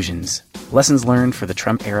conclusions, lessons learned for the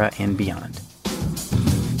Trump era and beyond.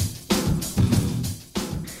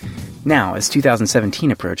 Now, as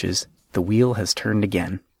 2017 approaches, the wheel has turned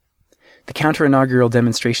again. The counter-inaugural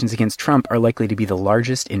demonstrations against Trump are likely to be the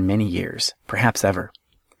largest in many years, perhaps ever.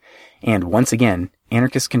 And once again,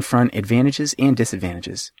 anarchists confront advantages and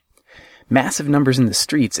disadvantages. Massive numbers in the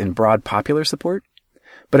streets and broad popular support,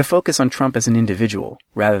 but a focus on Trump as an individual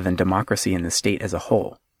rather than democracy in the state as a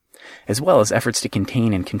whole, as well as efforts to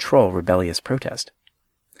contain and control rebellious protest.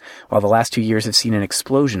 While the last 2 years have seen an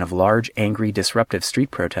explosion of large, angry, disruptive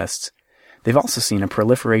street protests, they've also seen a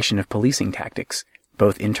proliferation of policing tactics,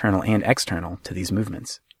 both internal and external, to these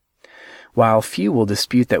movements. While few will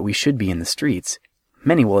dispute that we should be in the streets,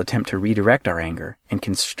 many will attempt to redirect our anger and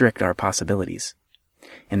constrict our possibilities.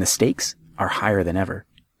 And the stakes are higher than ever.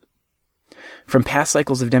 From past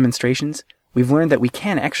cycles of demonstrations, we've learned that we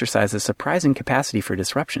can exercise a surprising capacity for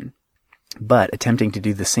disruption, but attempting to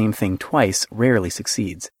do the same thing twice rarely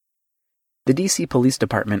succeeds. The D.C. Police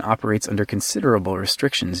Department operates under considerable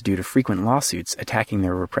restrictions due to frequent lawsuits attacking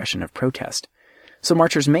their repression of protest, so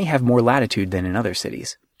marchers may have more latitude than in other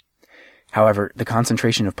cities. However, the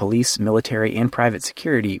concentration of police, military, and private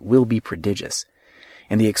security will be prodigious,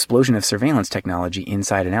 and the explosion of surveillance technology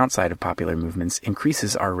inside and outside of popular movements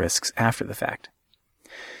increases our risks after the fact.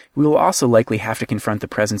 We will also likely have to confront the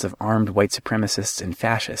presence of armed white supremacists and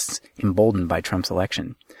fascists emboldened by Trump's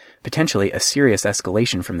election, potentially a serious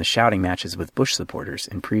escalation from the shouting matches with Bush supporters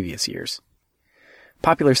in previous years.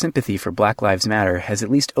 Popular sympathy for Black Lives Matter has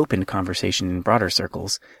at least opened conversation in broader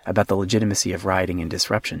circles about the legitimacy of rioting and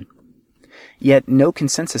disruption. Yet no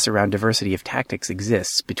consensus around diversity of tactics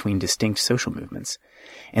exists between distinct social movements,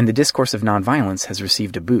 and the discourse of nonviolence has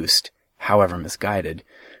received a boost, however misguided,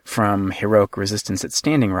 from heroic resistance at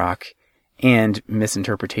Standing Rock and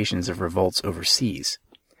misinterpretations of revolts overseas.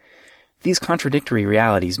 These contradictory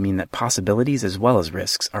realities mean that possibilities as well as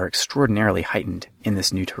risks are extraordinarily heightened in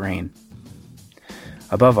this new terrain.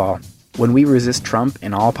 Above all, when we resist Trump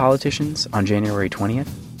and all politicians on January 20th,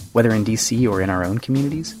 whether in D.C. or in our own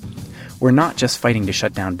communities, we're not just fighting to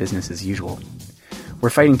shut down business as usual. We're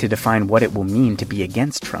fighting to define what it will mean to be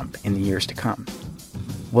against Trump in the years to come.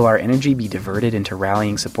 Will our energy be diverted into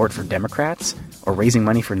rallying support for Democrats or raising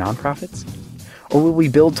money for nonprofits? Or will we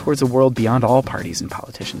build towards a world beyond all parties and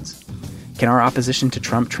politicians? Can our opposition to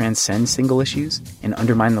Trump transcend single issues and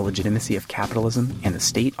undermine the legitimacy of capitalism and the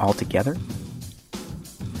state altogether?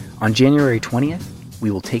 On January 20th,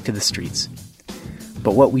 we will take to the streets.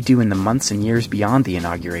 But what we do in the months and years beyond the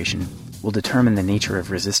inauguration will determine the nature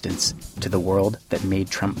of resistance to the world that made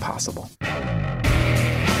Trump possible.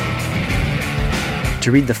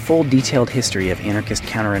 To read the full detailed history of anarchist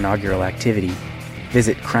counter-inaugural activity,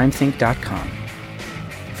 visit crimethink.com.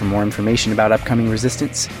 For more information about upcoming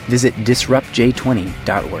resistance, visit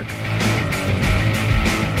disruptj20.org.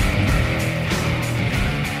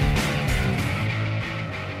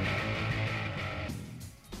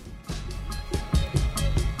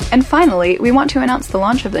 And finally, we want to announce the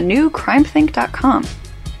launch of the new crimethink.com.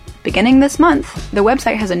 Beginning this month, the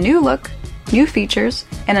website has a new look, new features,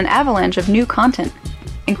 and an avalanche of new content,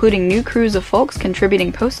 including new crews of folks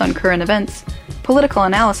contributing posts on current events, political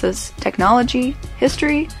analysis, technology,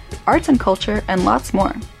 history, arts and culture, and lots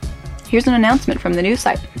more. Here's an announcement from the new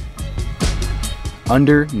site.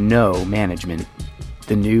 Under no management,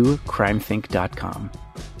 the new crimethink.com.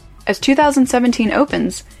 As 2017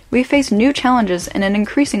 opens, we face new challenges in an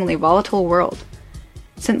increasingly volatile world.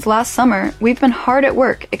 Since last summer, we've been hard at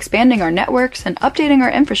work expanding our networks and updating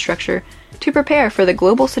our infrastructure to prepare for the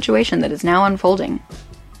global situation that is now unfolding.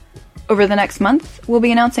 Over the next month, we'll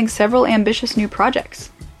be announcing several ambitious new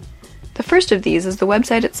projects. The first of these is the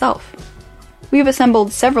website itself. We've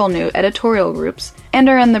assembled several new editorial groups and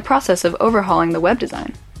are in the process of overhauling the web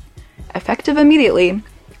design. Effective immediately,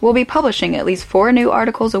 we'll be publishing at least 4 new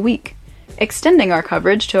articles a week, extending our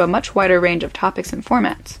coverage to a much wider range of topics and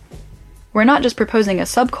formats. We're not just proposing a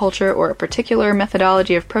subculture or a particular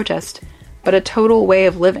methodology of protest, but a total way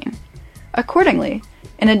of living. Accordingly,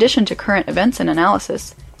 in addition to current events and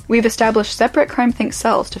analysis, we've established separate CrimethInc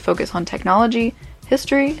cells to focus on technology,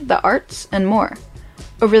 history, the arts, and more.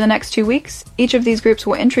 Over the next 2 weeks, each of these groups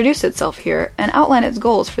will introduce itself here and outline its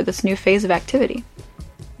goals for this new phase of activity.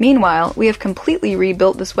 Meanwhile, we have completely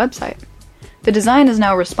rebuilt this website. The design is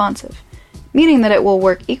now responsive, meaning that it will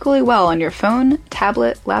work equally well on your phone,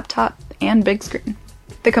 tablet, laptop, and big screen.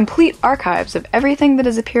 The complete archives of everything that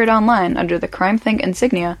has appeared online under the CrimethInc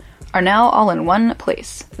insignia are now all in one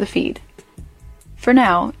place, the feed. For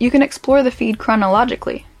now, you can explore the feed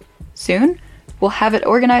chronologically. Soon, we'll have it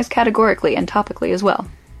organized categorically and topically as well.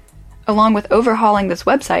 Along with overhauling this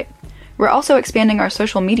website, we're also expanding our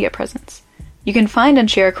social media presence. You can find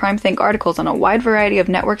and share CrimethInc articles on a wide variety of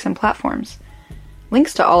networks and platforms.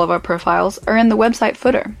 Links to all of our profiles are in the website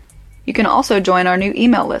footer. You can also join our new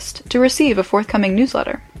email list to receive a forthcoming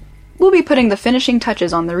newsletter. We'll be putting the finishing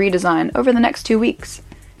touches on the redesign over the next 2 weeks.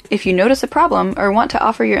 If you notice a problem or want to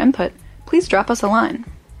offer your input, please drop us a line.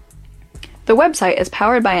 The website is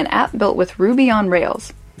powered by an app built with Ruby on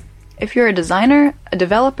Rails. If you're a designer, a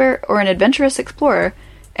developer, or an adventurous explorer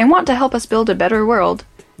and want to help us build a better world,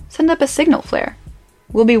 send up a signal flare.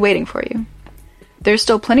 We'll be waiting for you. There's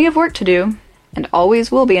still plenty of work to do, and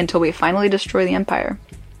always will be until we finally destroy the empire.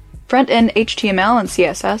 Front-end HTML and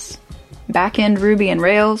CSS, back-end Ruby and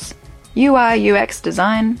Rails, UI UX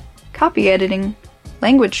design, copy editing,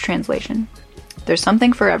 language translation. There's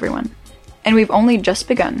something for everyone. And we've only just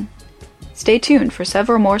begun. Stay tuned for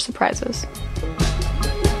several more surprises.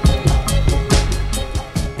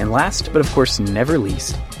 And last, but of course never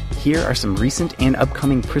least, here are some recent and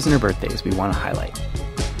upcoming prisoner birthdays we want to highlight.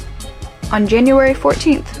 On January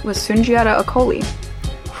 14th was Sundiata Acoli,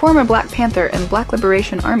 former Black Panther and Black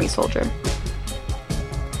Liberation Army soldier.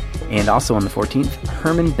 And also on the 14th,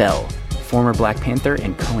 Herman Bell, former Black Panther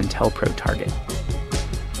and COINTELPRO target.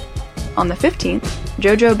 On the 15th,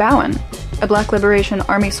 Jojo Bowen, a Black Liberation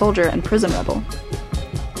Army soldier and prison rebel.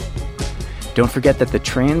 Don't forget that the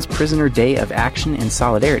Trans Prisoner Day of Action and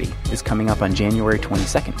Solidarity is coming up on January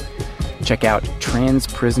 22nd. Check out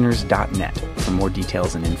transprisoners.net for more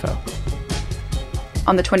details and info.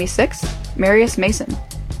 On the 26th, Marius Mason,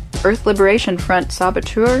 Earth Liberation Front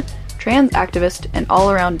saboteur, trans activist, and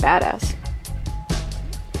all-around badass.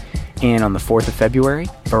 And on the 4th of February,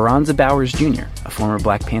 Baranza Bowers Jr., a former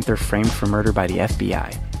Black Panther framed for murder by the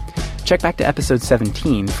FBI. Check back to episode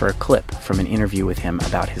 17 for a clip from an interview with him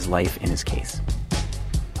about his life and his case.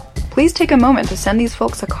 Please take a moment to send these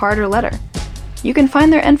folks a card or letter. You can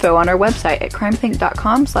find their info on our website at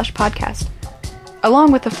crimethink.com/podcast,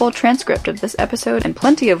 along with the full transcript of this episode and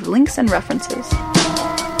plenty of links and references.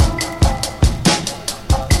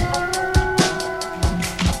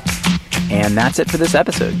 And that's it for this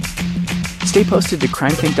episode. Stay posted to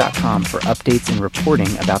crimethink.com for updates and reporting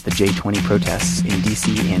about the J20 protests in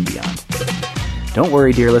DC and beyond. Don't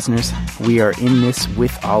worry, dear listeners. We are in this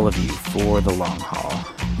with all of you for the long haul.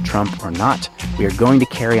 Trump or not, we are going to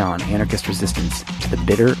carry on anarchist resistance to the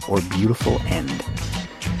bitter or beautiful end.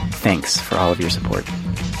 Thanks for all of your support.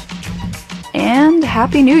 And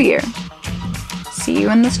Happy New Year! See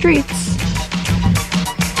you in the streets.